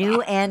Ouai's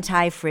new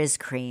anti-frizz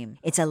cream.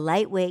 It's a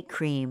lightweight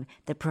cream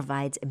that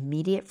provides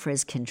immediate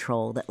frizz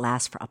control that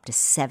lasts for up to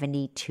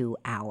 72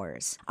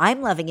 hours.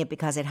 I'm loving it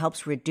because it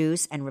helps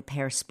reduce and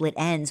repair split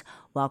ends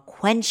while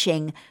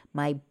quenching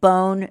my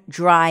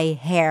bone-dry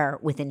hair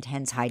with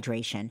intense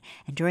hydration.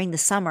 And during the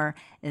summer,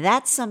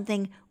 that's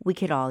something we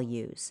could all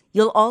use.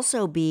 You'll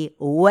also be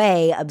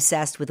way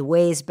obsessed with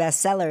Ouai's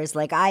bestsellers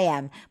like I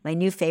am. My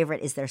new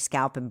favorite is their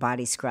scalp and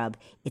body scrub.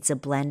 It's a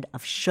blend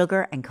of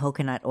sugar and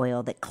coconut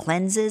oil that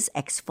cleanses,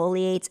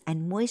 exfoliates,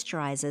 and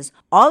moisturizes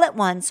all at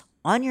once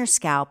on your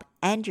scalp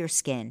and your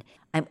skin.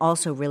 I'm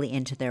also really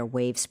into their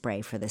wave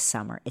spray for this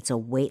summer. It's a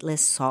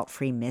weightless,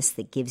 salt-free mist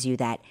that gives you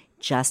that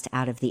just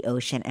out of the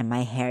ocean and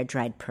my hair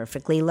dried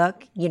perfectly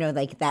look. You know,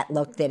 like that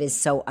look that is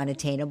so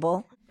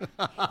unattainable.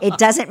 It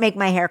doesn't make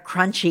my hair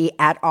crunchy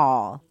at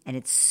all, and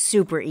it's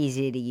super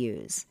easy to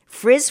use.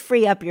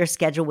 Frizz-free up your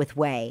schedule with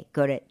Ouai.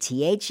 Go to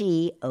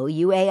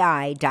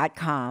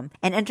THEOUAI.com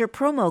and enter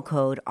promo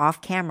code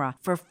OFFCAMERA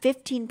for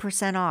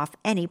 15% off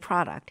any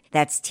product.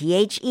 That's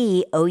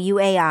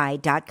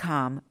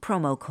THEOUAI.com,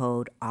 promo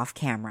code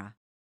OFFCAMERA.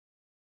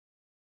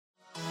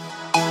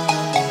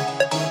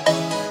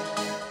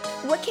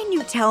 What can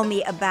you tell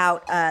me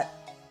about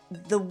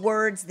the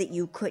words that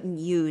you couldn't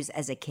use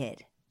as a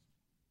kid?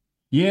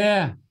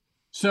 Yeah.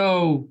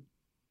 So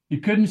you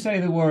couldn't say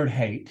the word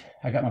hate.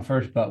 I got my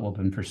first butt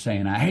whooping for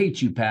saying, I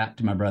hate you, Pat,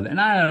 to my brother. And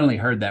I only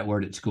heard that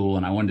word at school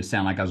and I wanted to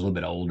sound like I was a little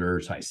bit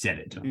older. So I said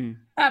it to him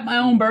at my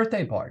own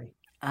birthday party,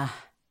 of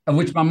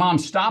which my mom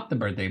stopped the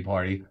birthday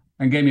party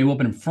and gave me a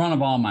whooping in front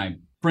of all my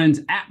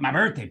friends at my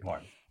birthday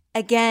party.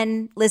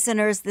 Again,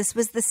 listeners, this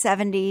was the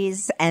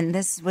 70s and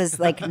this was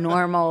like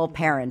normal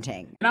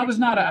parenting. And I was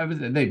never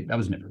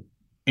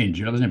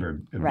injured. I was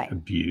never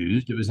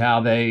abused. It was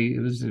how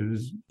it was.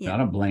 I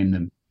don't blame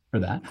them for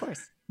that. Of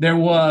course.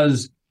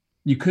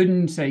 You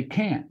couldn't say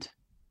can't.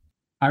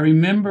 I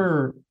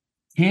remember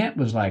can't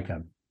was like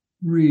a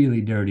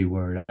really dirty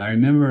word. I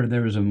remember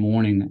there was a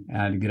morning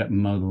I had to get up and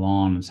mow the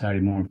lawn on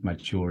Saturday morning for my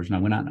chores. And I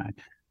went out and I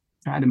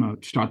tried to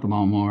start the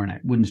lawnmower and I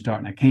wouldn't start.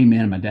 And I came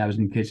in and my dad was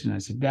in the kitchen. And I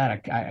said,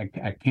 Dad,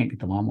 I can't get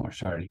the lawnmower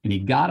started. And he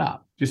got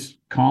up, just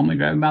calmly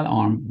grabbed me by the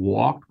arm,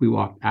 we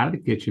walked out of the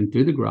kitchen,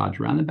 through the garage,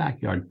 around the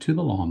backyard to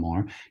the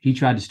lawnmower. He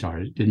tried to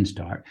start it, didn't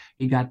start.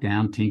 He got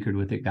down, tinkered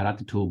with it, got out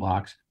the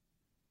toolbox,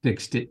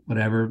 fixed it,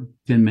 whatever,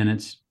 10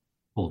 minutes,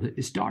 pulled it,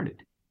 it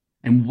started.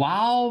 And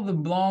while the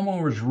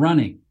lawnmower was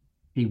running,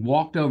 he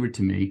walked over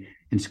to me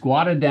and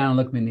squatted down,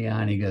 looked me in the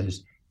eye, and he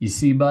goes, you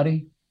see,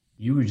 buddy,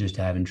 you were just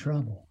having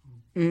trouble.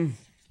 And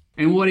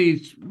what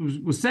he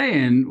was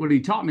saying, what he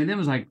taught me then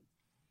was like,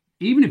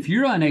 even if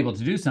you're unable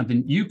to do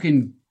something, you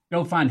can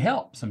go find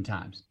help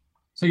sometimes.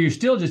 So you're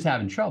still just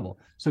having trouble.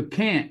 So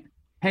can't,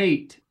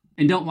 hate,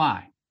 and don't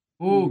lie.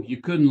 Oh, you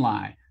couldn't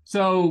lie.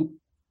 So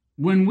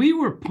When we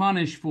were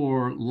punished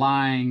for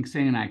lying,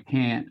 saying I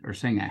can't, or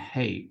saying I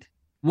hate,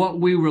 what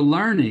we were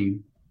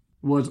learning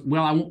was,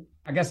 well,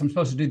 I guess I'm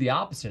supposed to do the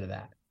opposite of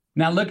that.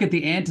 Now look at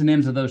the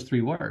antonyms of those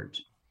three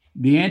words.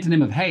 The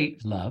antonym of hate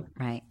is love.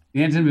 Right. The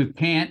antonym of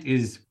can't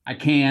is I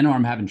can, or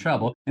I'm having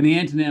trouble. And the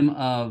antonym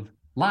of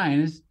lying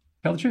is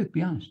tell the truth,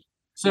 be honest.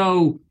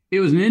 So it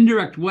was an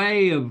indirect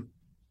way of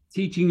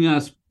teaching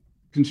us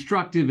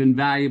constructive and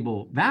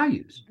valuable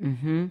values.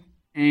 Mm-hmm.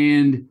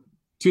 And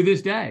to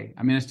this day,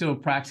 I mean, I still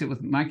practice it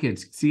with my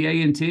kids.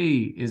 CANT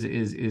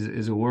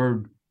is a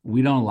word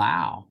we don't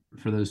allow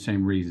for those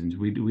same reasons.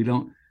 We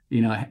don't,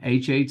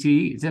 HAT,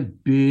 it's a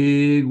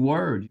big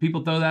word.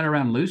 People throw that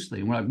around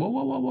loosely. And we're like,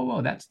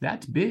 whoa,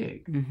 that's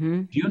big.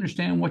 Mm-hmm. Do you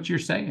understand what you're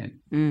saying?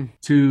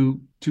 To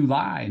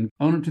lie and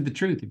own up to the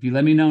truth. If you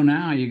let me know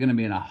now, you're going to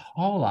be in a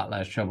whole lot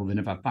less trouble than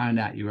if I find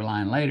out you were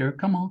lying later.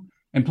 Come on.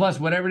 And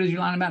plus, whatever it is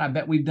you're lying about, I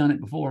bet we've done it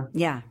before.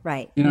 Yeah,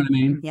 right. You know what I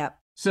mean? Yep.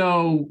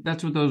 So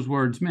that's what those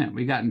words meant.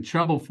 We got in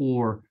trouble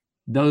for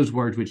those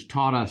words, which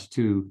taught us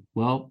to,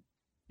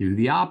 do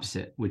the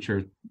opposite, which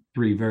are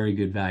three very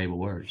good, valuable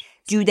words.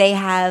 Do they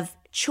have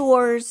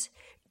chores?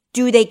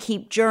 Do they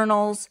keep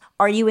journals?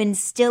 Are you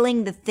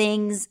instilling the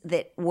things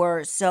that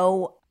were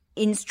so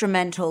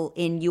instrumental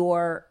in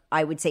your,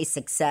 I would say,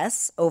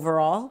 success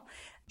overall?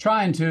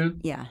 Trying to.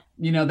 Yeah.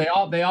 They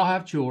all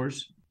have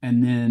chores.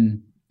 And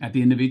then at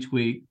the end of each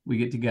week, we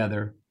get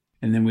together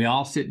and then we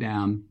all sit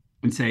down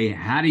and say,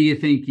 how do you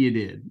think you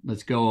did?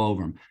 Let's go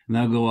over them. And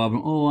they'll go over,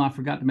 I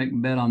forgot to make my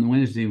bed on the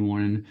Wednesday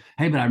morning.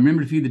 Hey, but I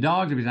remember to feed the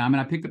dogs every time,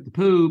 and I picked up the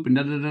poop, and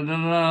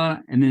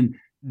da-da-da-da-da. And then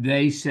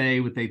they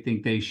say what they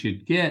think they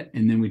should get,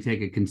 and then we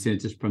take a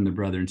consensus from the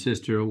brother and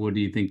sister. Well, do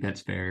you think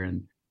that's fair?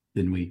 And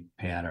then we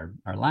pay out our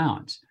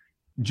allowance.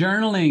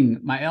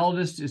 Journaling, my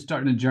eldest is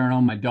starting to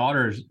journal. My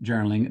daughter's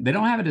journaling. They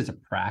don't have it as a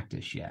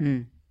practice yet.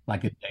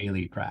 Like a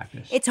daily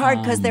practice. It's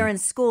hard because they're in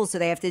school, so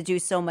they have to do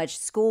so much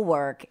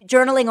schoolwork.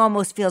 Journaling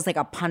almost feels like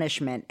a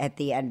punishment at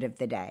the end of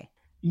the day.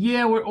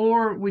 Yeah,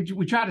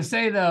 we try to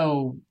say,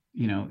 though,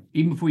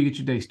 even before you get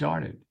your day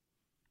started,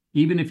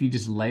 even if you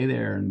just lay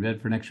there in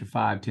bed for an extra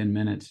 5-10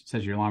 minutes,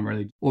 set your alarm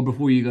early, or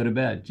before you go to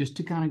bed, just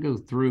to kind of go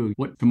through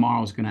what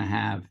tomorrow's going to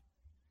have,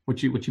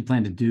 what you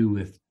plan to do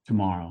with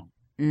tomorrow.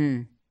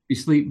 You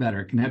sleep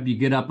better, can help you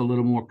get up a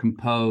little more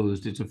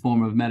composed. It's a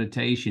form of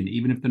meditation,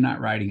 even if they're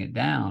not writing it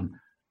down.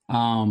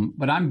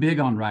 But I'm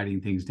big on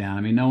writing things down.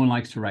 I mean, no one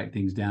likes to write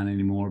things down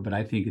anymore, but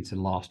I think it's a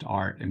lost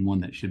art and one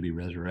that should be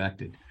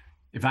resurrected.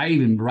 If I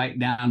even write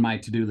down my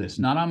to-do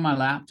list, not on my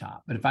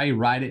laptop, but if I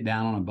write it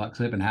down on a buck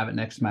slip and have it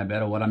next to my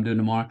bed of what I'm doing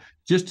tomorrow,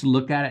 just to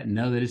look at it and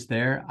know that it's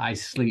there, I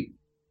sleep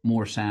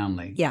more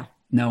soundly. Yeah.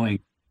 Knowing,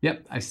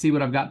 yep, I see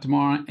what I've got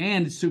tomorrow,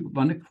 and it's super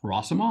fun to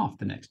cross them off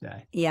the next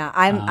day. Yeah,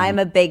 I'm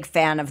a big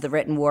fan of the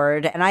written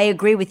word, and I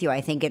agree with you.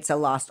 I think it's a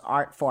lost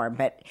art form,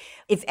 but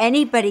if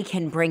anybody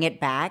can bring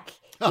it back,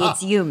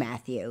 it's you,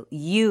 Matthew.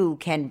 You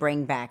can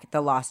bring back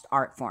the lost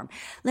art form.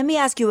 Let me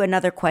ask you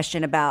another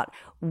question about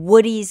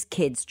Woody's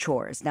kids'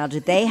 chores. Now, do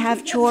they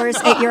have chores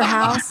at your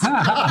house?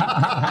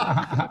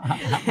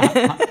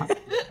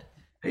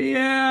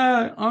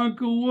 Yeah,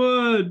 Uncle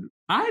Wood.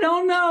 I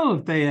don't know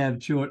if they have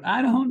chores.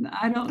 I don't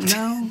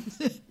know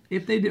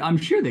if they do. I'm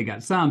sure they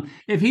got some.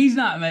 If he's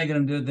not making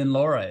them do it, then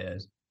Laura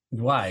is, his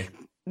wife.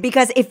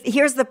 Because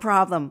here's the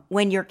problem.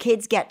 When your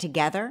kids get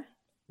together,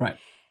 right?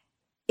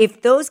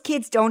 If those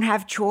kids don't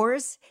have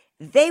chores,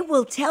 they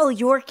will tell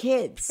your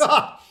kids,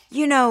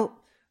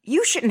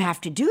 you shouldn't have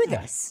to do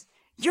this.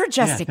 You're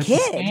just a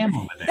kid.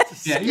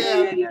 Yeah.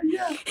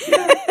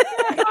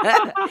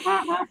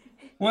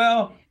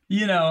 Well,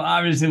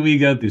 obviously we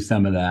go through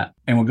some of that,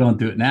 and we're going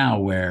through it now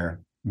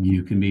where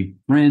you can be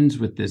friends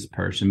with this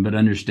person, but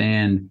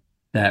understand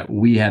that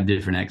we have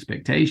different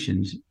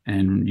expectations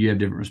and you have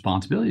different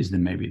responsibilities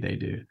than maybe they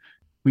do.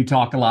 We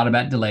talk a lot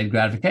about delayed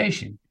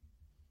gratification.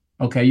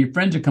 Okay, your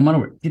friends are coming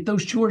over. Get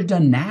those chores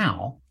done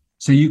now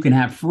so you can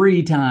have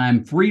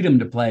freedom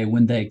to play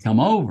when they come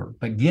over.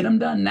 But get them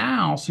done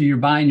now so you're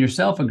buying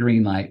yourself a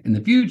green light in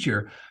the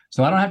future,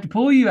 so I don't have to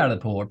pull you out of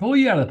the pool or pull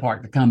you out of the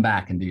park to come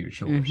back and do your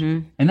chores.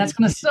 And that's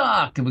going to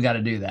suck if we got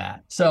to do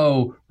that.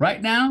 So right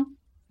now,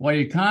 while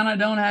you kind of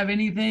don't have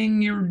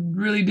anything you're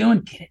really doing,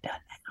 get it done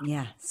now.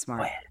 Yeah,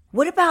 smart.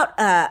 What about,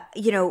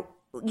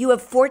 you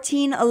have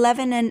 14,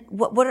 11, and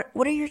what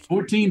are your...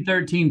 14,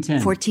 13,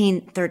 10.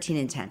 14, 13,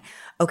 and 10.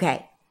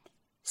 Okay.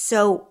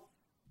 So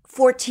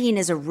 14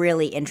 is a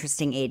really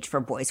interesting age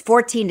for boys.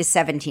 14 to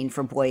 17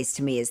 for boys,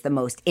 to me, is the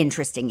most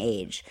interesting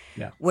age.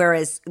 Yeah.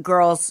 Whereas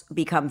girls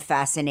become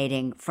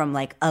fascinating from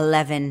like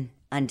 11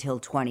 until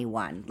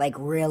 21. Like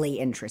really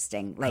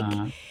interesting.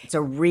 Like it's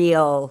a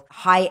real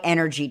high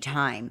energy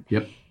time.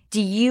 Yep.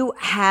 Do you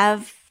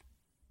have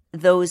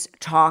those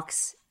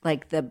talks,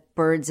 like the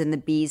birds and the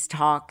bees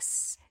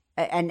talks?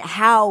 And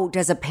how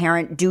does a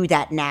parent do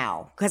that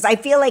now? Because I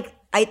feel like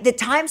the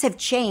times have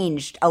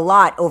changed a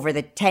lot over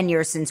the 10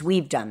 years since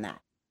we've done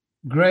that.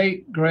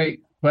 Great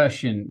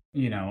question.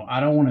 I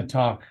don't want to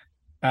talk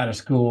out of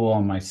school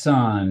on my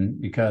son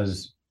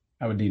because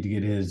I would need to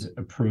get his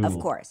approval. Of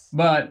course.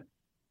 But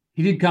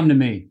he did come to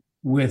me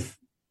with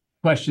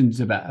questions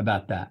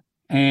about that.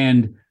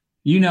 And,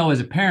 as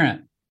a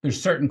parent,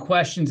 there's certain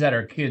questions that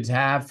our kids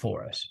have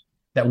for us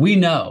that we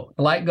know.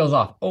 The light goes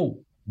off.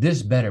 Oh,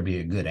 this better be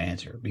a good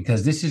answer,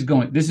 because this is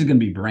going to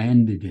be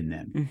branded in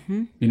them.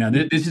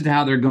 Mm-hmm. This is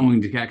how they're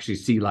going to actually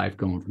see life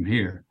going from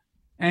here.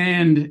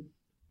 And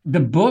the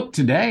book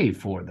today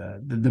for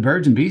the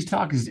Birds and Bees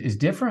talk is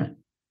different.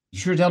 You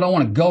sure as hell don't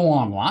want to go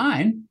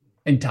online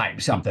and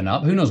type something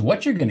up. Who knows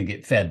what you're going to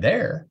get fed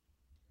there,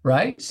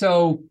 right?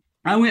 So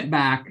I went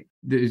back.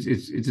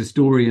 It's a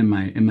story in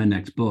my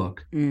next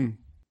book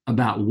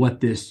about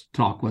what this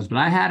talk was. But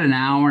I had an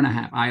hour and a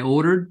half. I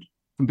ordered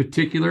some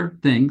particular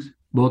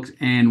books,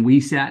 and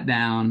we sat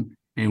down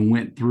and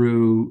went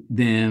through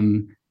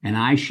them. And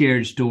I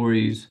shared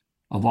stories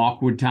of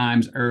awkward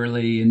times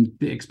early and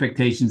the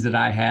expectations that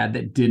I had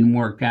that didn't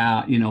work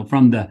out,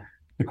 from the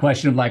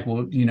question of like,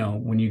 well,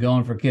 when you go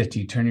in for a kiss,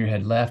 do you turn your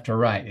head left or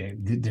right?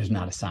 There's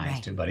not a science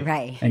to it, buddy.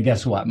 Right. And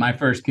guess what? My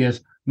first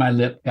kiss, my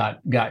lip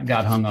got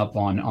hung up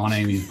on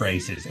Amy's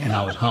braces, and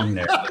I was hung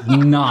there.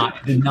 Did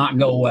not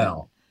go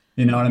well.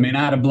 You know what I mean?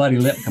 I had a bloody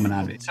lip coming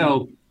out of it.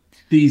 So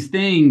these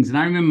things, and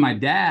I remember my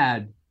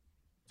dad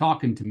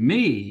talking to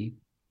me,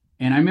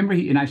 and I remember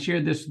I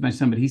shared this with my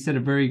son, but he said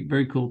a very,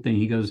 very cool thing.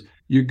 He goes,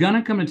 you're going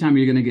to come to a time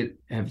where you're going to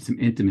have some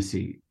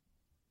intimacy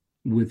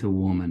with a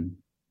woman.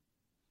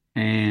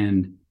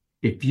 And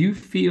if you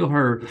feel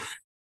her,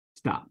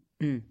 stop.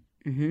 Mm-hmm.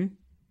 And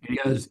he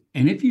goes,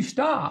 and if you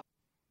stop,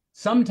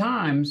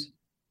 sometimes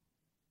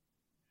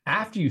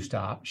after you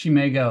stop, she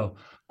may go,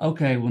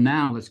 okay, well,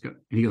 now let's go.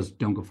 And he goes,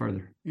 don't go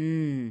further.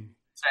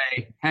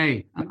 Say,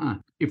 hey,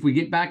 if we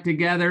get back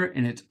together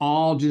and it's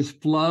all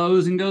just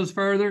flows and goes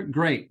further,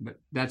 great. But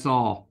that's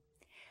all.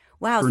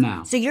 Wow. For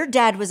now. So your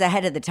dad was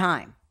ahead of the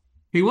time.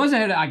 He was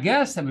ahead. I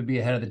guess that would be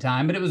ahead of the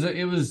time, but it was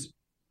a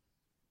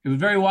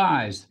very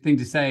wise thing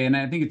to say. And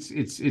I think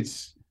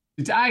it's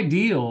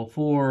ideal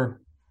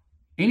for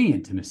any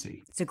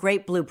intimacy. It's a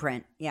great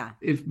blueprint. Yeah.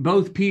 If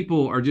both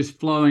people are just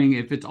flowing,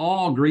 if it's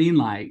all green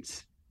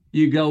lights,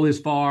 you go as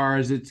far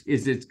as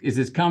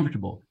it's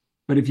comfortable.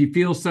 But if you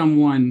feel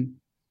someone,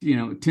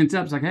 tense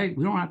up, it's like, hey,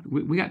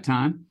 we got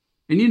time.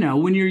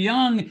 And when you're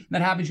young,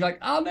 that happens. You're like,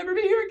 I'll never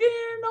be here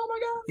again. Oh my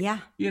God. Yeah.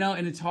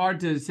 And it's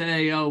hard to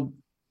say, oh,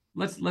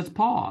 let's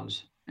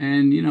pause.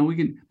 And we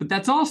can, but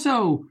that's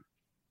also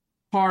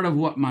part of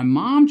what my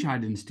mom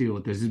tried to instill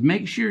with us, is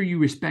make sure you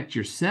respect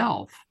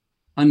yourself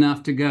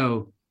enough to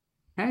go,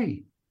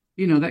 hey,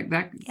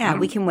 that yeah,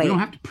 we can wait. We don't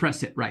have to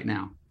press it right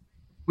now.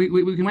 We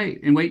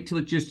can wait till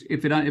it just,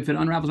 if it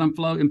unravels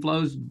and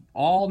flows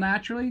all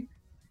naturally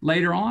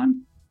later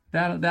on,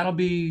 that'll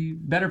be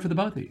better for the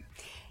both of you.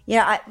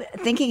 Yeah,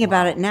 thinking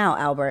about it now,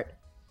 Albert,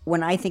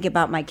 when I think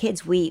about my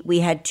kids, we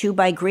had 2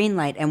 by green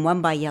light and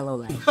 1 by yellow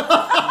light.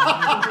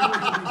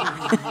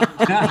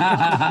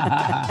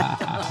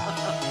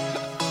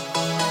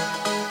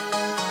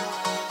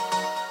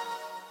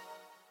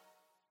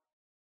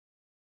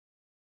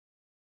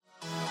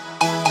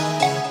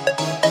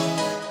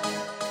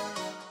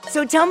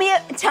 So tell me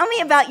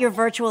about your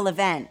virtual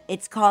event.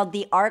 It's called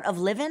The Art of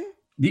Livin.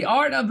 The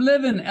Art of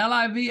Livin,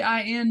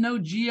 Livin, no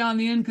G on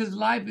the end because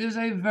life is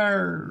a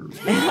verb.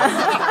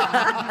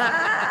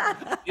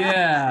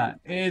 Yeah,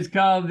 it's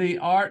called the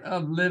Art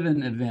of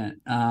Livin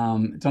event.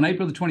 It's on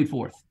April the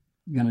 24th.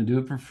 I'm going to do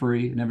it for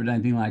free. Never done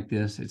anything like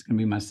this. It's going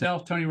to be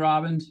myself, Tony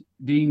Robbins,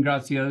 Dean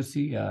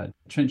Graziosi,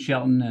 Trent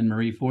Shelton, and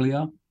Marie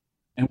Forleo.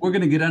 And we're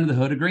going to get under the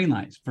hood of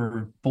Greenlights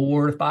for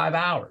 4 to 5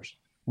 hours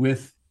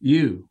with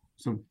you.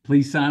 So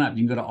please sign up.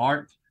 You can go to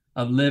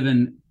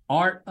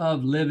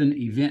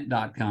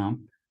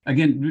artoflivinevent.com.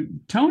 Again,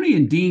 Tony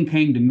and Dean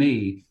came to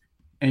me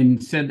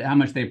and said how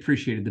much they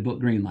appreciated the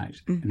book Greenlights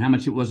and how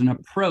much it was an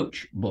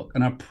approach book,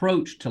 an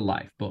approach to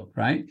life book,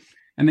 right?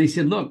 And they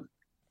said, look,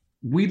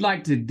 we'd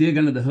like to dig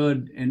under the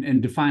hood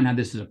and define how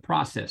this is a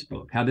process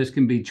book, how this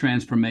can be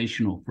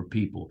transformational for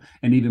people,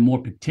 and even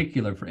more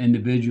particular for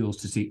individuals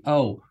to see,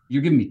 oh,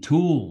 you're giving me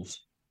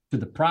tools to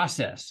the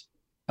process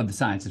of the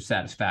science of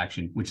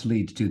satisfaction, which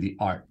leads to the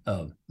art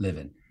of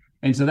living.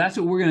 And so that's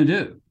what we're going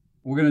to do.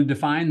 We're going to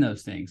define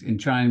those things and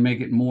try and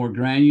make it more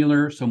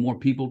granular so more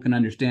people can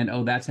understand,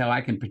 oh, that's how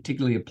I can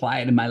particularly apply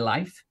it in my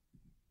life.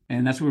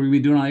 And that's what we're going to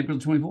be doing on April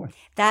 24th.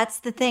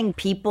 That's the thing.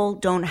 People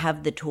don't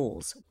have the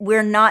tools.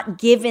 We're not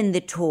given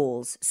the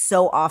tools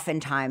so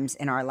oftentimes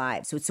in our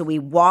lives. So we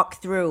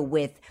walk through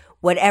with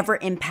whatever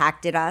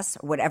impacted us,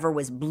 whatever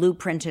was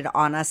blueprinted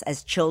on us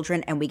as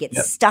children, and we get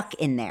stuck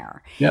in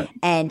there.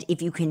 And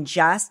if you can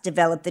just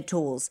develop the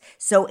tools.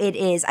 So it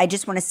is, I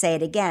just want to say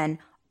it again,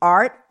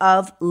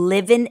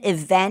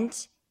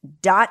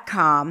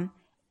 artoflivinevent.com,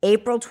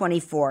 April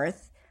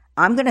 24th.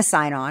 I'm going to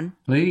sign on.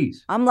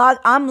 Please. I'm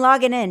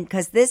logging in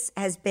because this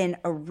has been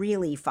a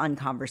really fun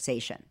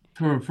conversation.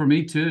 For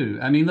me too.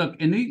 I mean, look,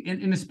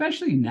 and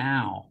especially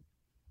now,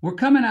 we're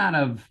coming out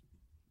of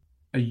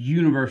a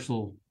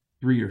universal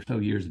 3 or so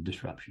years of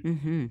disruption.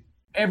 Mm-hmm.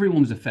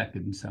 Everyone was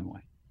affected in some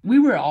way. We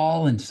were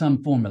all in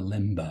some form of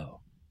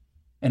limbo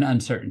and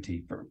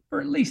uncertainty for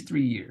at least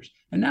 3 years.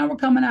 And now we're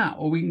coming out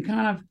where we can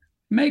kind of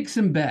make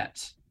some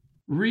bets,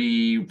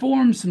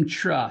 reform some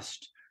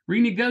trust,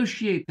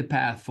 renegotiate the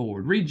path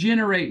forward,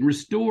 regenerate and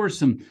restore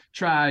some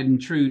tried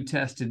and true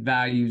tested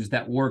values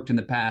that worked in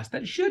the past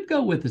that should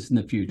go with us in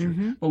the future.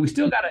 But we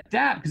still got to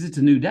adapt because it's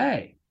a new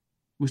day.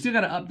 We still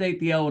got to update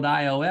the old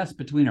iOS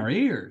between our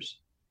ears.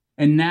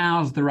 And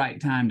now's the right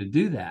time to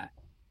do that.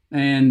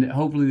 And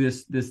hopefully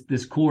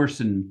this course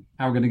and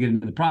how we're going to get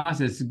into the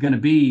process is going to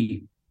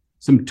be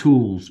some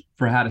tools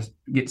for how to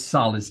get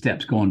solid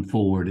steps going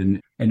forward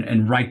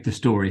and write the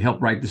story, help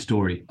write the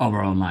story of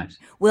our own lives.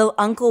 Will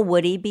Uncle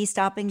Woody be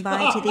stopping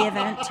by to the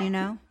event? Do you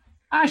know?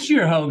 I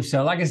sure hope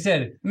so. Like I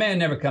said, man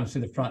never comes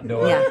through the front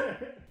door. Yeah.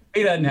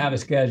 He doesn't have a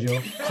schedule,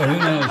 so who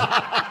knows?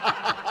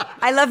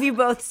 I love you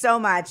both so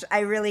much. I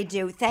really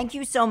do. Thank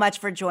you so much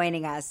for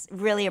joining us.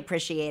 Really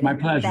appreciate it. My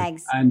pleasure.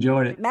 Thanks. I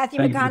enjoyed it. Matthew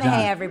Thank you for your McConaughey,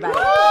 time. everybody.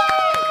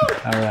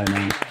 All right,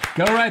 man.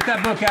 Go write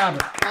that book,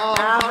 Albert.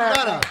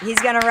 Albert, he's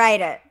going to write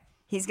it.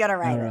 He's going to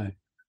write All it.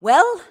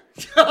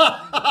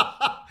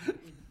 right.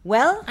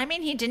 Well, I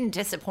mean, he didn't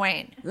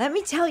disappoint. let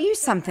me tell you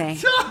something.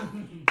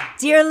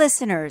 Dear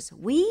listeners,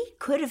 we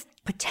could have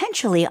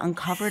potentially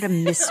uncovered a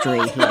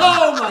mystery here.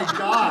 Oh my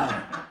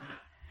God.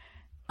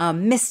 A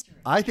mystery.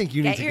 I think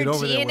you need Get to your get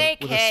over there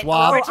DNA with a kit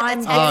swab. over to the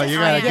I'm Texas you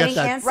gotta Science. get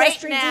that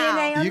ancestry Right now.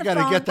 DNA on You the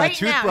gotta phone. get that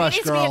Right now, toothbrush, he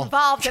needs to be girl.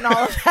 involved in all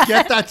of that.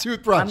 Get that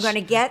toothbrush. I'm going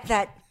to get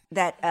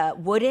that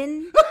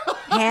wooden,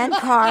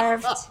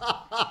 hand-carved,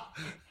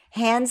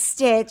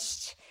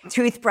 hand-stitched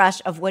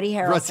toothbrush of Woody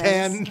Harrelson's.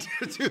 Rattan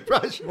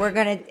toothbrush. We're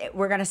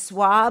gonna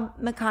swab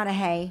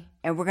McConaughey,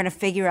 and we're gonna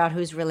figure out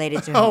who's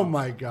related to Oh whom.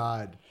 my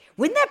God.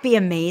 Wouldn't that be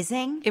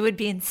amazing? It would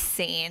be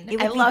insane. It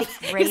would I be love.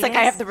 the He's like, I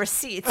greatest. have the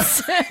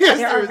receipts.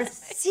 There are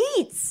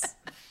receipts.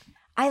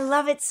 I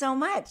love it so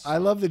much. I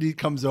love that he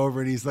comes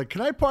over and he's like, "Can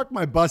I park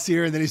my bus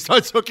here?" And then he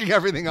starts hooking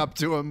everything up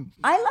to him.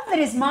 I love that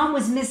his mom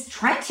was Miss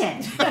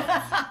Trenton.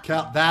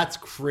 Cal, that's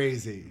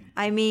crazy.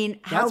 I mean,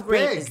 how That's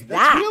great big. is that?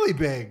 That's really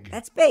big.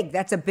 That's big.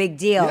 That's a big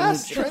deal.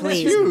 Yes, You- Trenton's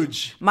please.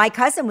 huge. My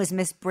cousin was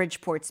Miss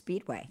Bridgeport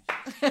Speedway.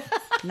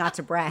 Not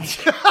to brag.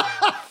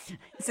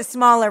 It's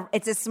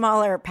a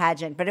smaller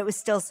pageant, but it was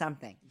still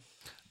something.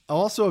 I'm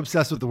also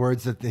obsessed with the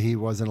words that he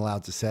wasn't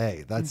allowed to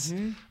say. That's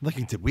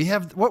looking to.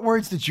 What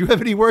words did you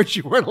have? Any words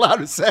you weren't allowed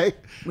to say?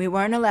 We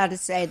weren't allowed to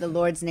say the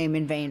Lord's name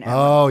in vain ever.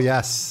 Oh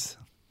yes.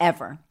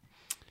 Ever.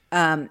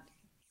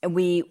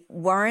 We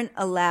weren't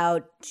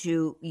allowed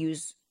to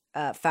use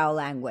foul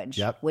language,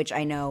 Yep. which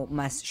I know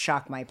must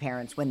shock my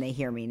parents when they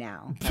hear me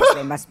now.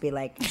 They must be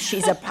like,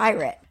 she's a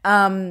pirate.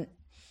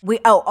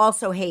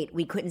 Also hate.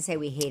 We couldn't say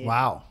we hated.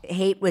 Wow.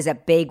 Hate was a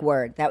big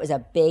word. That was a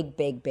big,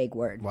 big, big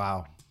word.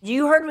 Wow.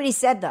 You heard what he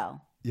said,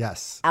 though.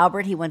 Yes,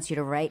 Albert, he wants you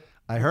to write.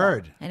 I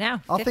heard. I know.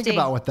 I'll think 50.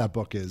 about what that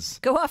book is.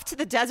 Go off to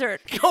the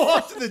desert. Go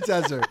off to the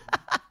desert.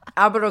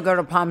 Albert will go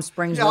to Palm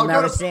Springs. Yeah, We'll I'll go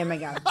never to- see him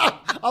again.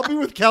 I'll be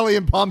with Kelly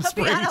in Palm He'll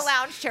be Springs. on a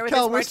lounge chair with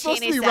Kel, his we're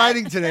supposed to martini be set.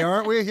 writing today,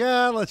 aren't we?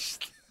 Yeah, let's.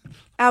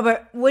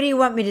 Albert, what do you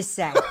want me to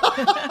say?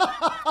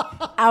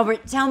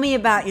 Albert, tell me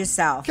about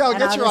yourself. Kel, And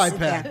get I'll your just sit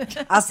iPad.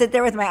 there. I'll sit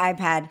there with my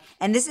iPad.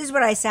 And this is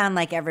what I sound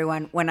like,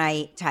 everyone, when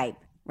I type.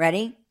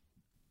 Ready?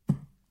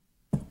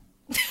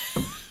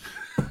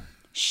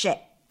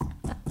 Shit.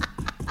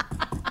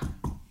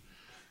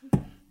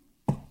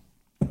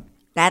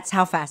 That's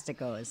how fast it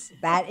goes.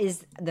 That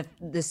is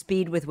the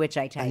speed with which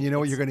I type. And you know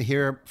what you're going to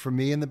hear from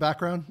me in the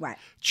background? What?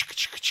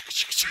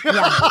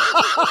 Yeah.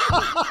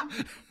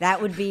 That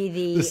would be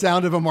The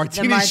sound of a the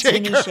martini,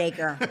 martini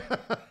shaker.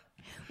 shaker.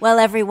 Well,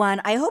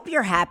 everyone, I hope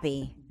you're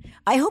happy.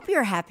 I hope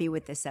you're happy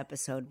with this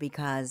episode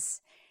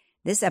because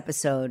this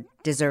episode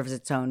deserves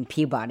its own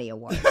Peabody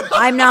Award.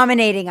 I'm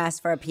nominating us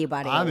for a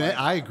Peabody Award.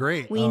 I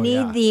agree. We Oh, need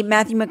yeah. the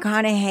Matthew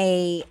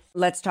McConaughey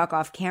Let's Talk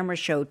Off Camera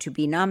show to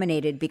be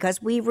nominated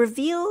because we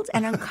revealed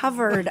and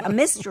uncovered a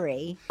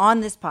mystery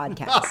on this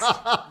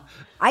podcast.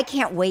 I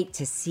can't wait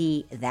to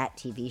see that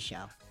TV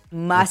show.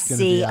 Must gonna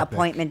be see epic.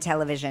 appointment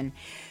television.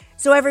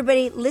 So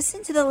everybody,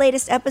 listen to the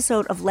latest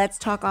episode of Let's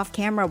Talk Off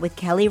Camera with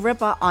Kelly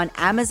Ripa on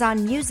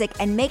Amazon Music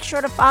and make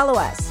sure to follow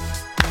us.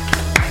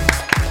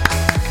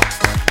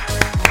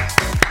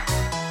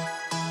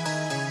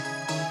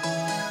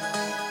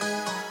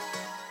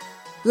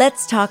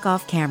 Let's Talk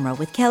Off Camera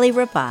with Kelly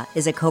Ripa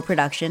is a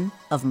co-production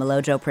of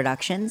Melojo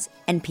Productions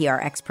and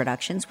PRX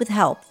Productions with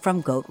help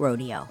from Goat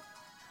Rodeo.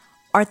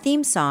 Our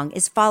theme song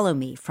is Follow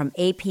Me from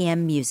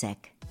APM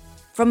Music.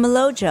 From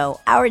Melojo,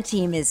 our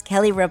team is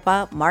Kelly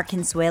Ripa, Mark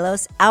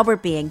Consuelos,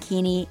 Albert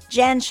Bianchini,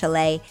 Jan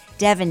Chalet,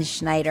 Devin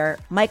Schneider,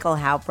 Michael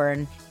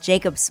Halpern,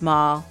 Jacob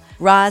Small,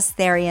 Roz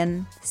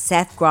Therian,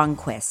 Seth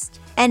Gronquist,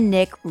 and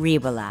Nick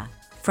Ribola.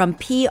 From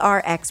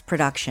PRX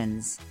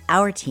Productions,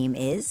 our team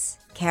is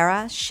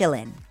Kara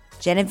Schillen,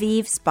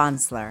 Genevieve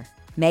Sponsler,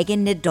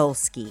 Megan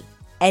Nadolski,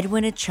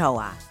 Edwin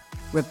Ochoa,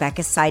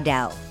 Rebecca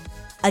Seidel.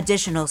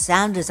 Additional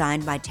sound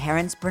design by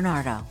Terrence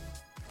Bernardo.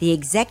 The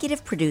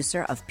executive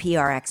producer of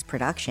PRX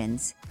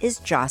Productions is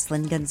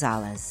Jocelyn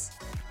Gonzalez.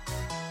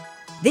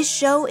 This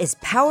show is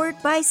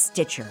powered by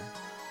Stitcher.